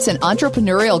success tips and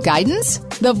entrepreneurial guidance?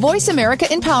 The Voice America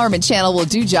Empowerment Channel will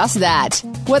do just that.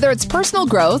 Whether it's personal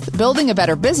growth, building a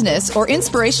better business, or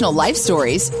inspirational life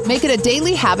stories, make it a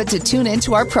daily habit to tune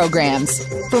into our programs.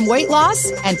 From weight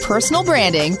loss and personal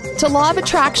branding to law of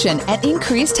attraction and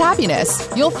increased happiness,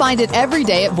 you'll find it every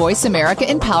day at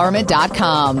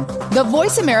VoiceAmericaEmpowerment.com. The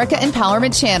Voice America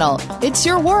Empowerment Channel. It's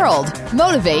your world.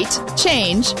 Motivate,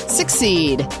 change,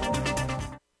 succeed.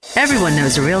 Everyone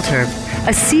knows a realtor.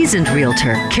 A seasoned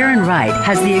realtor, Karen Wright,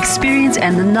 has the experience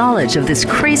and the knowledge of this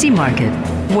crazy market.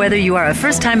 Whether you are a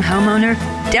first-time homeowner,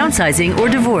 downsizing, or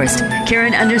divorced,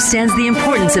 Karen understands the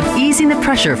importance of easing the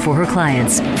pressure for her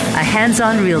clients. A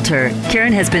hands-on realtor,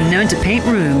 Karen has been known to paint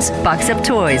rooms, box up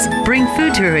toys, bring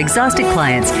food to her exhausted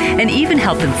clients, and even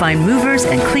help them find movers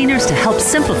and cleaners to help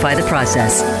simplify the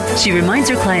process. She reminds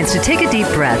her clients to take a deep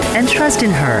breath and trust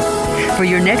in her. For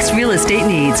your next real estate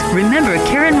needs, remember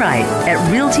Karen Wright at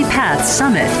Realty Path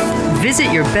Summit. Visit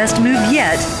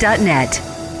yourbestmoveyet.net.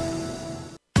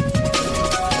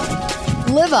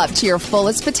 Live up to your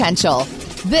fullest potential.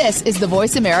 This is the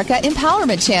Voice America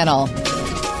Empowerment Channel.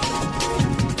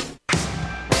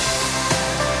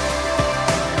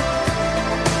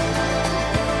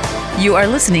 You are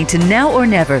listening to Now or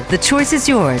Never. The choice is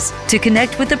yours. To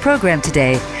connect with the program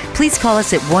today, please call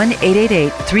us at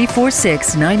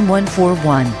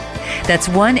 1-888-346-9141. That's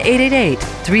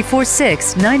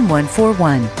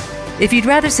 1-888-346-9141. If you'd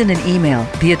rather send an email,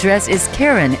 the address is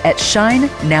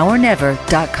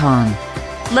Karen@ShineNowOrNever.com.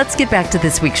 Let's get back to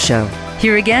this week's show.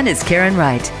 Here again is Karen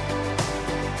Wright.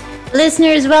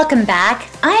 Listeners, welcome back.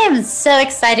 I am so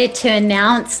excited to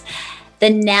announce the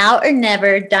Now or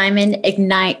Never Diamond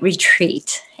Ignite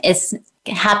Retreat. It's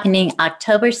happening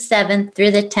October 7th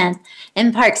through the 10th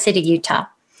in Park City, Utah.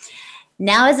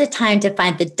 Now is the time to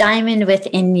find the diamond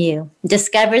within you.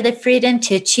 Discover the freedom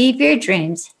to achieve your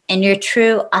dreams and your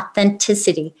true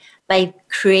authenticity by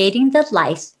creating the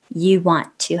life you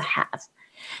want to have.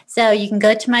 So you can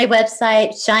go to my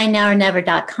website,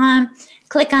 ShineNowOrNever.com,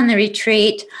 click on the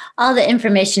retreat. All the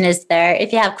information is there.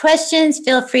 If you have questions,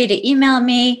 feel free to email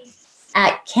me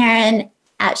at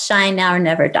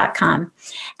Karen@ShineNowOrNever.com.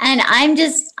 And I'm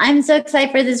so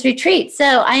excited for this retreat.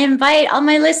 So I invite all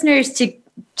my listeners to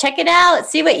check it out,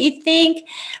 see what you think.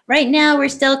 Right now, we're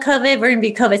still COVID. We're going to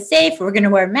be COVID safe. We're going to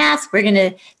wear masks. We're going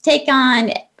to take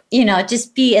on,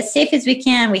 just be as safe as we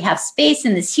can. We have space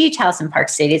in this huge house in Park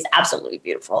City. It's absolutely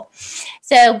beautiful.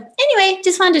 So anyway,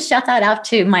 just wanted to shout that out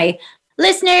to my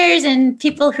listeners and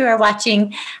people who are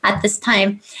watching at this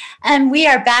time. We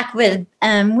are back with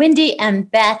Wendy and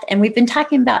Beth, and we've been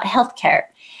talking about healthcare.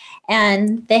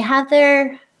 And they have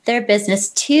their business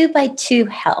 2x2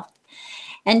 Health.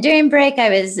 And during break, I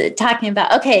was talking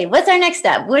about, okay, what's our next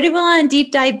step? What do we want to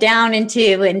deep dive down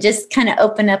into and just kind of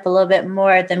open up a little bit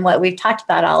more than what we've talked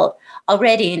about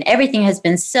already? And everything has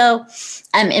been so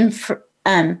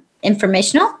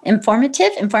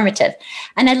informative.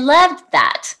 And I loved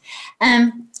that.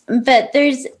 But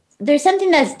there's something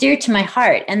that's dear to my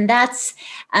heart, and that's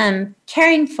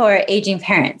caring for aging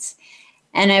parents.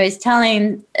 And I was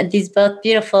telling these both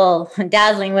beautiful,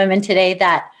 dazzling women today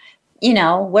that,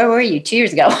 where were you 2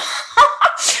 years ago?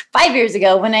 5 years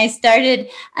ago when I started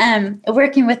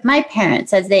working with my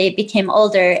parents as they became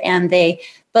older, and they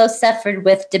both suffered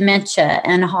with dementia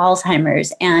and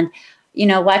Alzheimer's, and,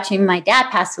 watching my dad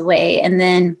pass away, and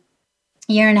then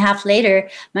a year and a half later,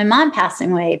 my mom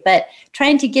passing away, but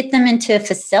trying to get them into a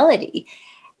facility.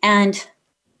 And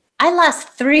I lost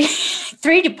three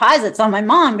deposits on my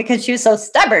mom because she was so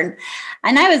stubborn.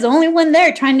 And I was the only one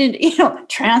there trying to,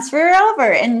 transfer her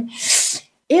over. And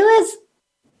it was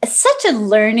such a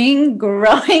learning,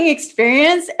 growing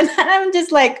experience. And I'm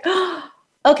just like,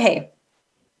 okay,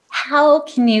 how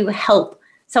can you help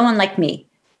someone like me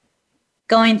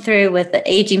going through with the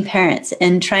aging parents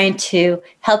and trying to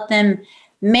help them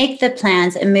make the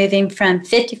plans and moving from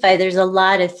 55. There's a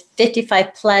lot of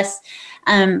 55 plus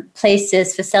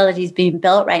places, facilities being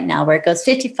built right now where it goes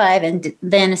 55 and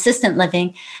then assistant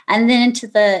living and then into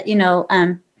the,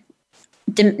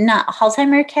 not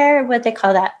Alzheimer care, what they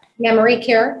call that? Memory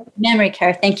care. Memory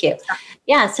care. Thank you.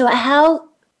 Yeah. So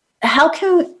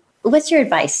what's your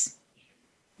advice?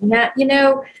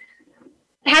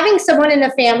 Having someone in the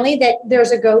family that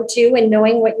there's a go-to and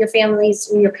knowing what your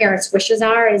parents' wishes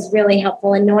are is really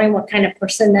helpful, and knowing what kind of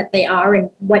person that they are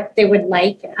and what they would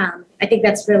like. I think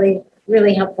that's really,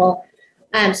 really helpful.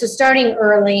 So starting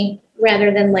early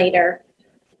rather than later.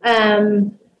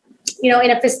 In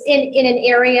an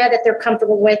area that they're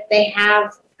comfortable with, they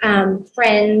have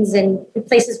friends and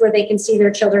places where they can see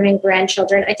their children and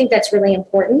grandchildren. I think that's really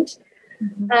important.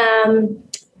 Mm-hmm.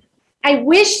 I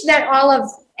wish that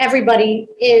everybody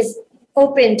is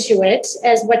open to it,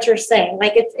 as what you're saying.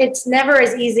 Like it's never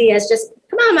as easy as just,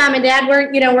 come on, mom and dad,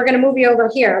 we're going to move you over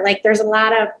here. Like there's a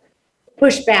lot of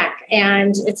pushback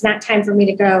and it's not time for me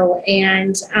to go.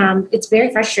 And it's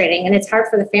very frustrating, and it's hard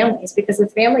for the families because the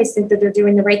families think that they're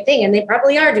doing the right thing, and they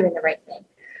probably are doing the right thing.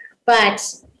 But,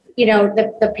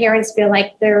 the parents feel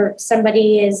like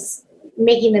somebody is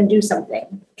making them do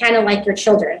something, kind of like your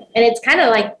children. And it's kind of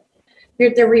like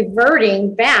they're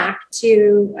reverting back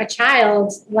to a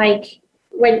child, like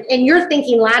and you're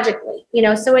thinking logically,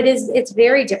 so it's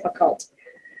very difficult.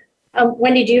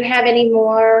 Wendy, do you have any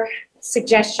more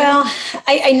suggestions? Well,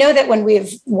 I know that when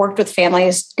we've worked with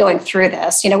families going through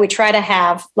this, we try to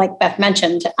have, like Beth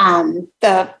mentioned,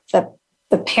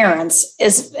 the parents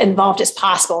as involved as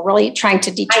possible, really trying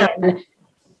to determine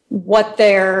what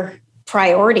their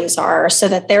priorities are so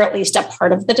that they're at least a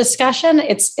part of the discussion.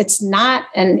 It's not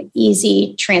an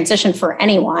easy transition for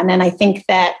anyone. And I think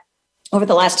that over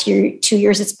the last 2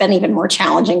 years, it's been even more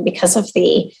challenging because of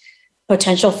the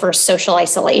potential for social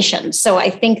isolation. So I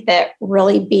think that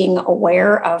really being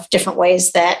aware of different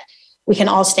ways that we can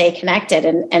all stay connected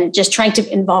and just trying to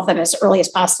involve them as early as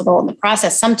possible in the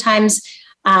process. Sometimes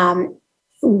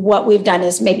what we've done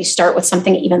is maybe start with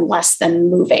something even less than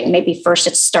moving. Maybe first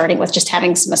it's starting with just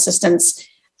having some assistance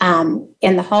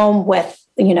in the home with,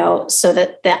 so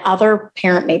that the other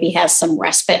parent maybe has some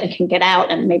respite and can get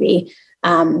out and maybe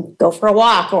go for a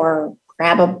walk or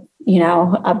grab a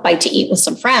bite to eat with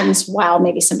some friends while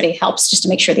maybe somebody helps just to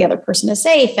make sure the other person is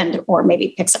safe or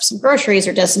maybe picks up some groceries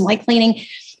or does some light cleaning.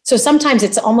 So sometimes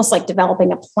it's almost like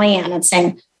developing a plan and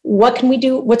saying, what can we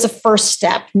do? What's a first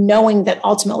step? Knowing that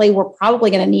ultimately we're probably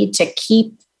going to need to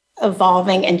keep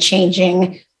evolving and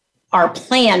changing our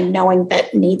plan, knowing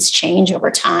that needs change over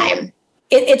time.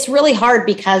 It's really hard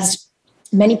because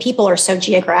many people are so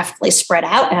geographically spread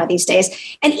out now these days.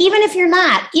 And even if you're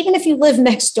not, even if you live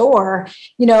next door,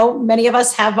 many of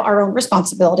us have our own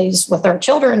responsibilities with our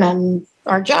children and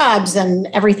our jobs and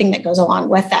everything that goes along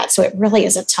with that. So it really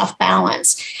is a tough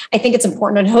balance. I think it's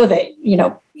important to know that,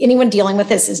 anyone dealing with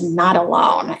this is not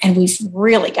alone. And we've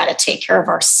really got to take care of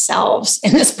ourselves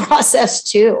in this process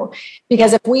too.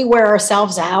 Because if we wear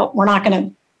ourselves out, we're not going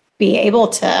to be able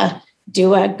to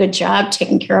do a good job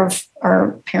taking care of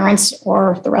our parents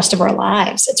or the rest of our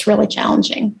lives. It's really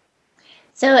challenging.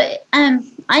 So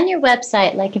on your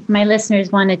website, like if my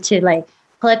listeners wanted to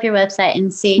pull up your website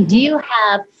and see, do you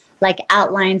have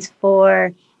outlines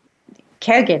for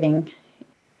caregiving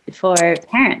for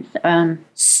parents?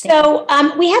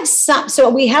 We have some. So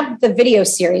we have the video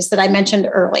series that I mentioned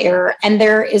earlier, and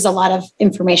there is a lot of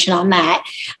information on that.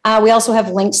 We also have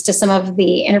links to some of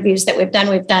the interviews that we've done.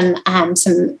 We've done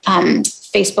some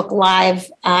Facebook Live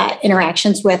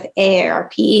interactions with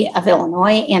AARP of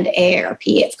Illinois and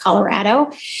AARP of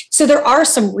Colorado. So there are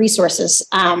some resources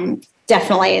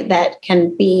definitely that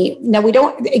can be. Now we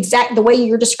don't the way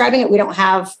you're describing it. We don't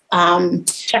have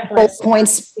bullet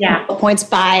points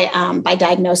by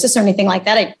diagnosis or anything like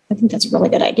that. I think that's a really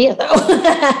good idea, though.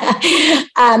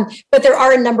 But there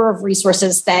are a number of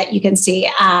resources that you can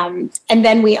see, and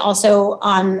then we also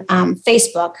on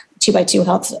Facebook, 2x2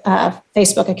 Health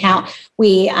Facebook account,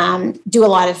 we do a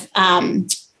lot of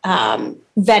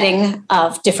vetting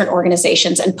of different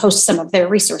organizations and post some of their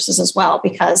resources as well,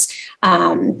 because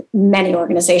many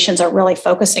organizations are really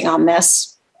focusing on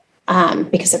this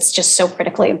because it's just so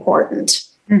critically important.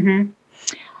 Mm-hmm.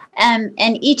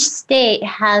 And each state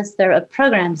has their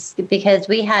programs, because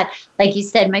we had, like you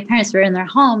said, my parents were in their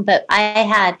home, but I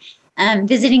had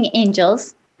visiting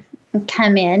angels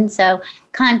come in. So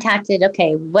contacted,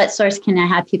 okay, what source can I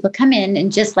have people come in?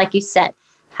 And just like you said,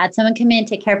 had someone come in,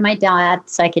 take care of my dad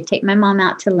so I could take my mom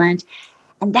out to lunch.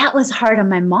 And that was hard on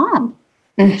my mom.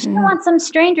 Mm-hmm. She didn't want some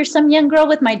stranger, some young girl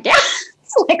with my dad.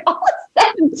 like all of a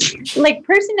sudden, like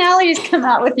personalities come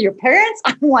out with your parents.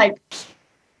 I'm like,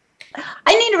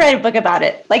 I need to write a book about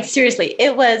it. Like, seriously,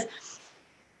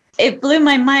 it blew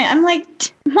my mind. I'm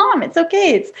like, Mom, it's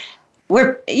okay.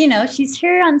 She's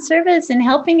here on service and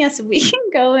helping us. We can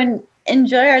go and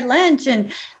enjoy our lunch.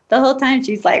 And the whole time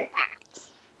she's like,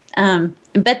 but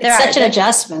it's such an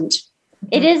adjustment.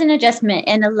 It is an adjustment,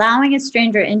 and allowing a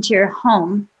stranger into your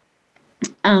home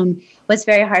was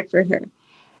very hard for her.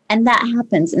 And that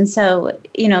happens. And so,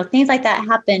 things like that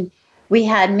happen. We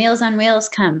had Meals on Wheels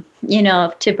come,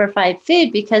 to provide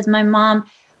food because my mom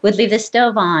would leave the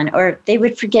stove on or they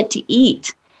would forget to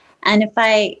eat. And if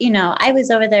I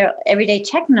was over there every day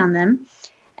checking on them.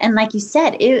 And like you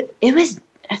said,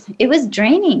 it was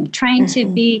draining trying to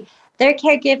be their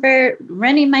caregiver,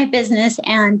 running my business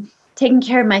and taking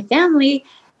care of my family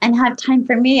and have time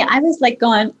for me. I was like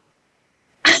going,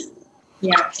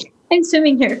 yeah, I'm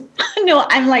swimming here. No,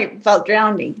 I'm like felt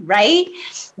drowning, right?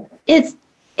 It's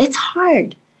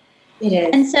hard. It is.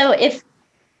 And so if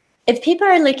people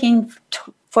are looking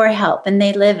for help and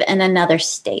they live in another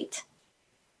state,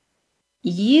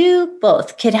 you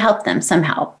both could help them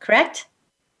somehow, correct?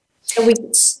 So go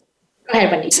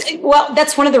ahead, Wendy. Well,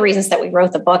 that's one of the reasons that we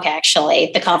wrote the book, actually,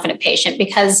 The Confident Patient,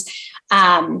 because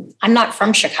I'm not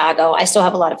from Chicago. I still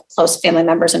have a lot of close family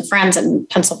members and friends in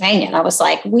Pennsylvania. And I was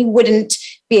like, we wouldn't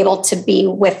be able to be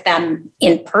with them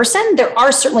in person. There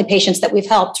are certainly patients that we've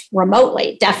helped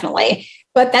remotely, definitely.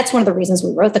 But that's one of the reasons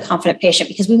we wrote The Confident Patient,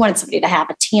 because we wanted somebody to have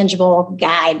a tangible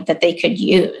guide that they could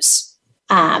use,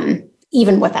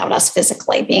 even without us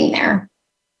physically being there.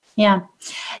 Yeah.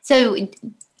 So,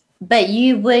 but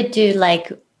you would do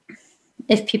like,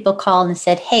 if people called and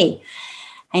said, hey,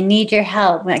 I need your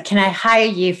help. Can I hire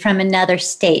you from another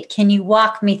state? Can you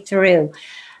walk me through?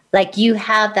 Like, you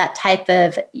have that type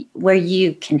of where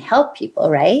you can help people,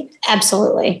 right?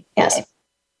 Absolutely. Yes. Okay.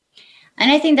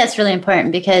 And I think that's really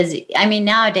important because,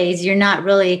 nowadays you're not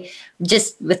really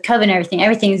just with COVID and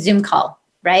everything is Zoom call,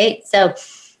 right? So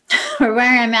we're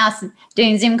wearing a mask,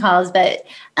 doing Zoom calls, but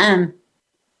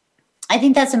I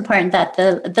think that's important that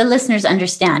the listeners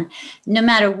understand. No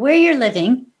matter where you're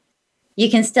living, you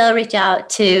can still reach out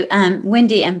to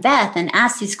Wendy and Beth and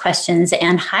ask these questions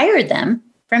and hire them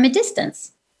from a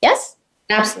distance. Yes?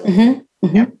 Absolutely. Mm-hmm.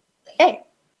 Mm-hmm. Okay.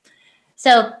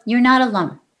 So you're not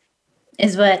alone,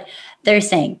 is what they're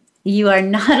saying. You are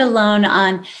not alone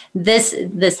on this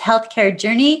healthcare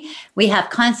journey. We have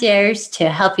concierge to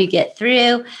help you get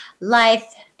through life.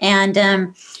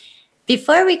 And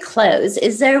before we close,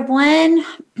 is there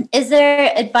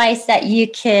advice that you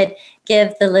could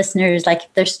give the listeners, like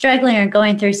if they're struggling or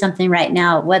going through something right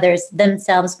now, whether it's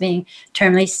themselves being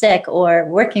terminally sick or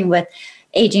working with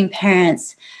aging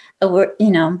parents, or,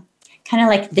 kind of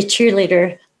like the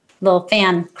cheerleader little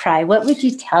fan cry, what would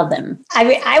you tell them?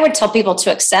 I would tell people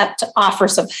to accept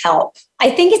offers of help. I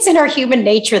think it's in our human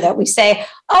nature that we say,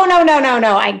 oh,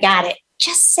 no, I got it.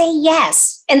 Just say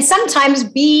yes. And sometimes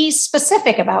be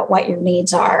specific about what your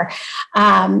needs are.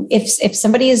 If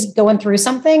somebody is going through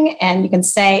something and you can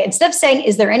say, instead of saying,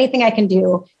 is there anything I can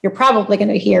do? You're probably going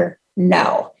to hear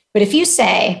no. But if you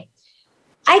say,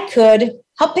 I could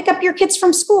help pick up your kids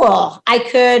from school, I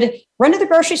could run to the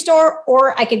grocery store,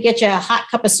 or I could get you a hot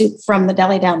cup of soup from the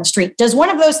deli down the street. Does one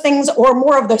of those things or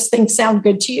more of those things sound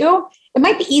good to you? It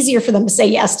might be easier for them to say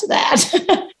yes to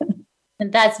that.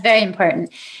 And that's very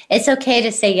important. It's okay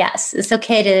to say yes. It's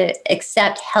okay to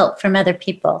accept help from other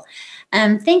people.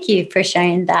 Thank you for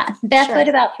sharing that. Beth, Sure. What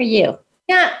about for you?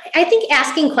 Yeah, I think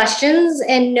asking questions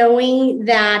and knowing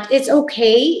that it's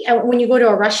okay when you go to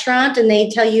a restaurant and they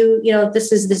tell you,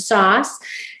 this is the sauce.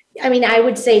 I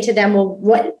would say to them,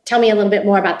 well, tell me a little bit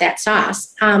more about that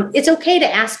sauce. It's okay to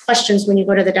ask questions when you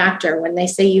go to the doctor, when they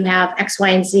say you have X, Y,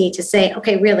 and Z, to say,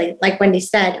 okay, really, like Wendy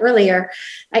said earlier,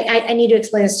 I need to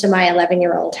explain this to my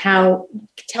 11-year-old. Tell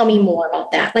me more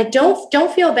about that. Like,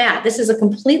 don't feel bad. This is a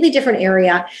completely different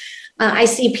area. I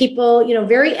see people,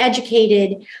 very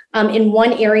educated in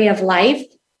one area of life,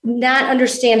 not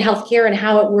understand healthcare and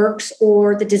how it works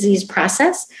or the disease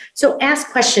process. So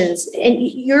ask questions and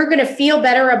you're going to feel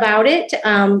better about it.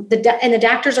 And the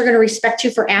doctors are going to respect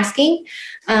you for asking.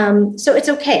 So it's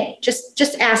okay.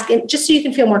 Just ask, and just so you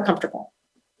can feel more comfortable.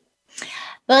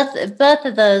 Both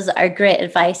of those are great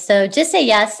advice. So just say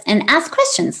yes and ask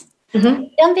questions. Mm-hmm.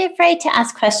 Don't be afraid to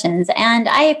ask questions. And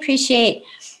I appreciate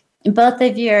both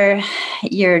of your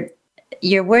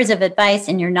words of advice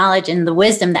and your knowledge and the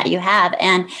wisdom that you have,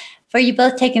 and for you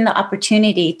both taking the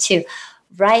opportunity to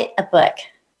write a book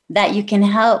that you can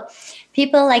help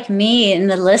people like me and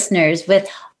the listeners with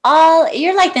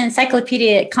you're like the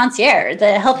encyclopedia concierge,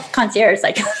 the health concierge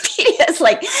encyclopedia. It's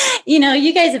like,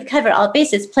 you guys have covered all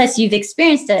bases. Plus, you've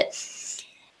experienced it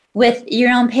with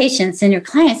your own patients and your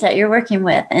clients that you're working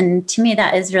with. And to me,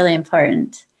 that is really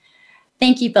important.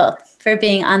 Thank you both for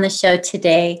being on the show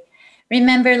today.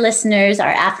 Remember, listeners, our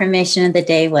affirmation of the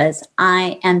day was,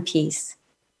 I am peace.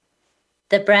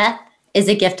 The breath is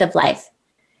a gift of life.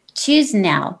 Choose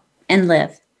now and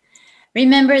live.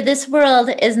 Remember, this world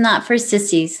is not for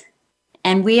sissies,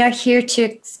 and we are here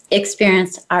to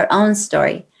experience our own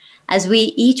story as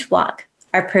we each walk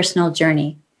our personal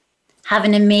journey. Have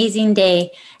an amazing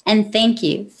day, and thank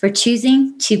you for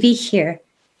choosing to be here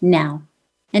now.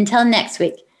 Until next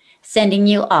week, sending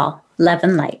you all love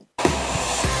and light.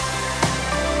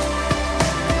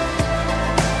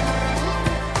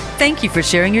 Thank you for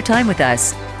sharing your time with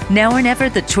us. Now or Never,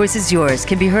 The Choice is Yours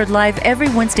can be heard live every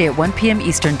Wednesday at 1 p.m.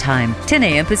 Eastern Time, 10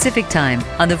 a.m. Pacific Time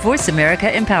on the Voice America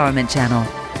Empowerment Channel.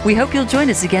 We hope you'll join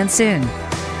us again soon.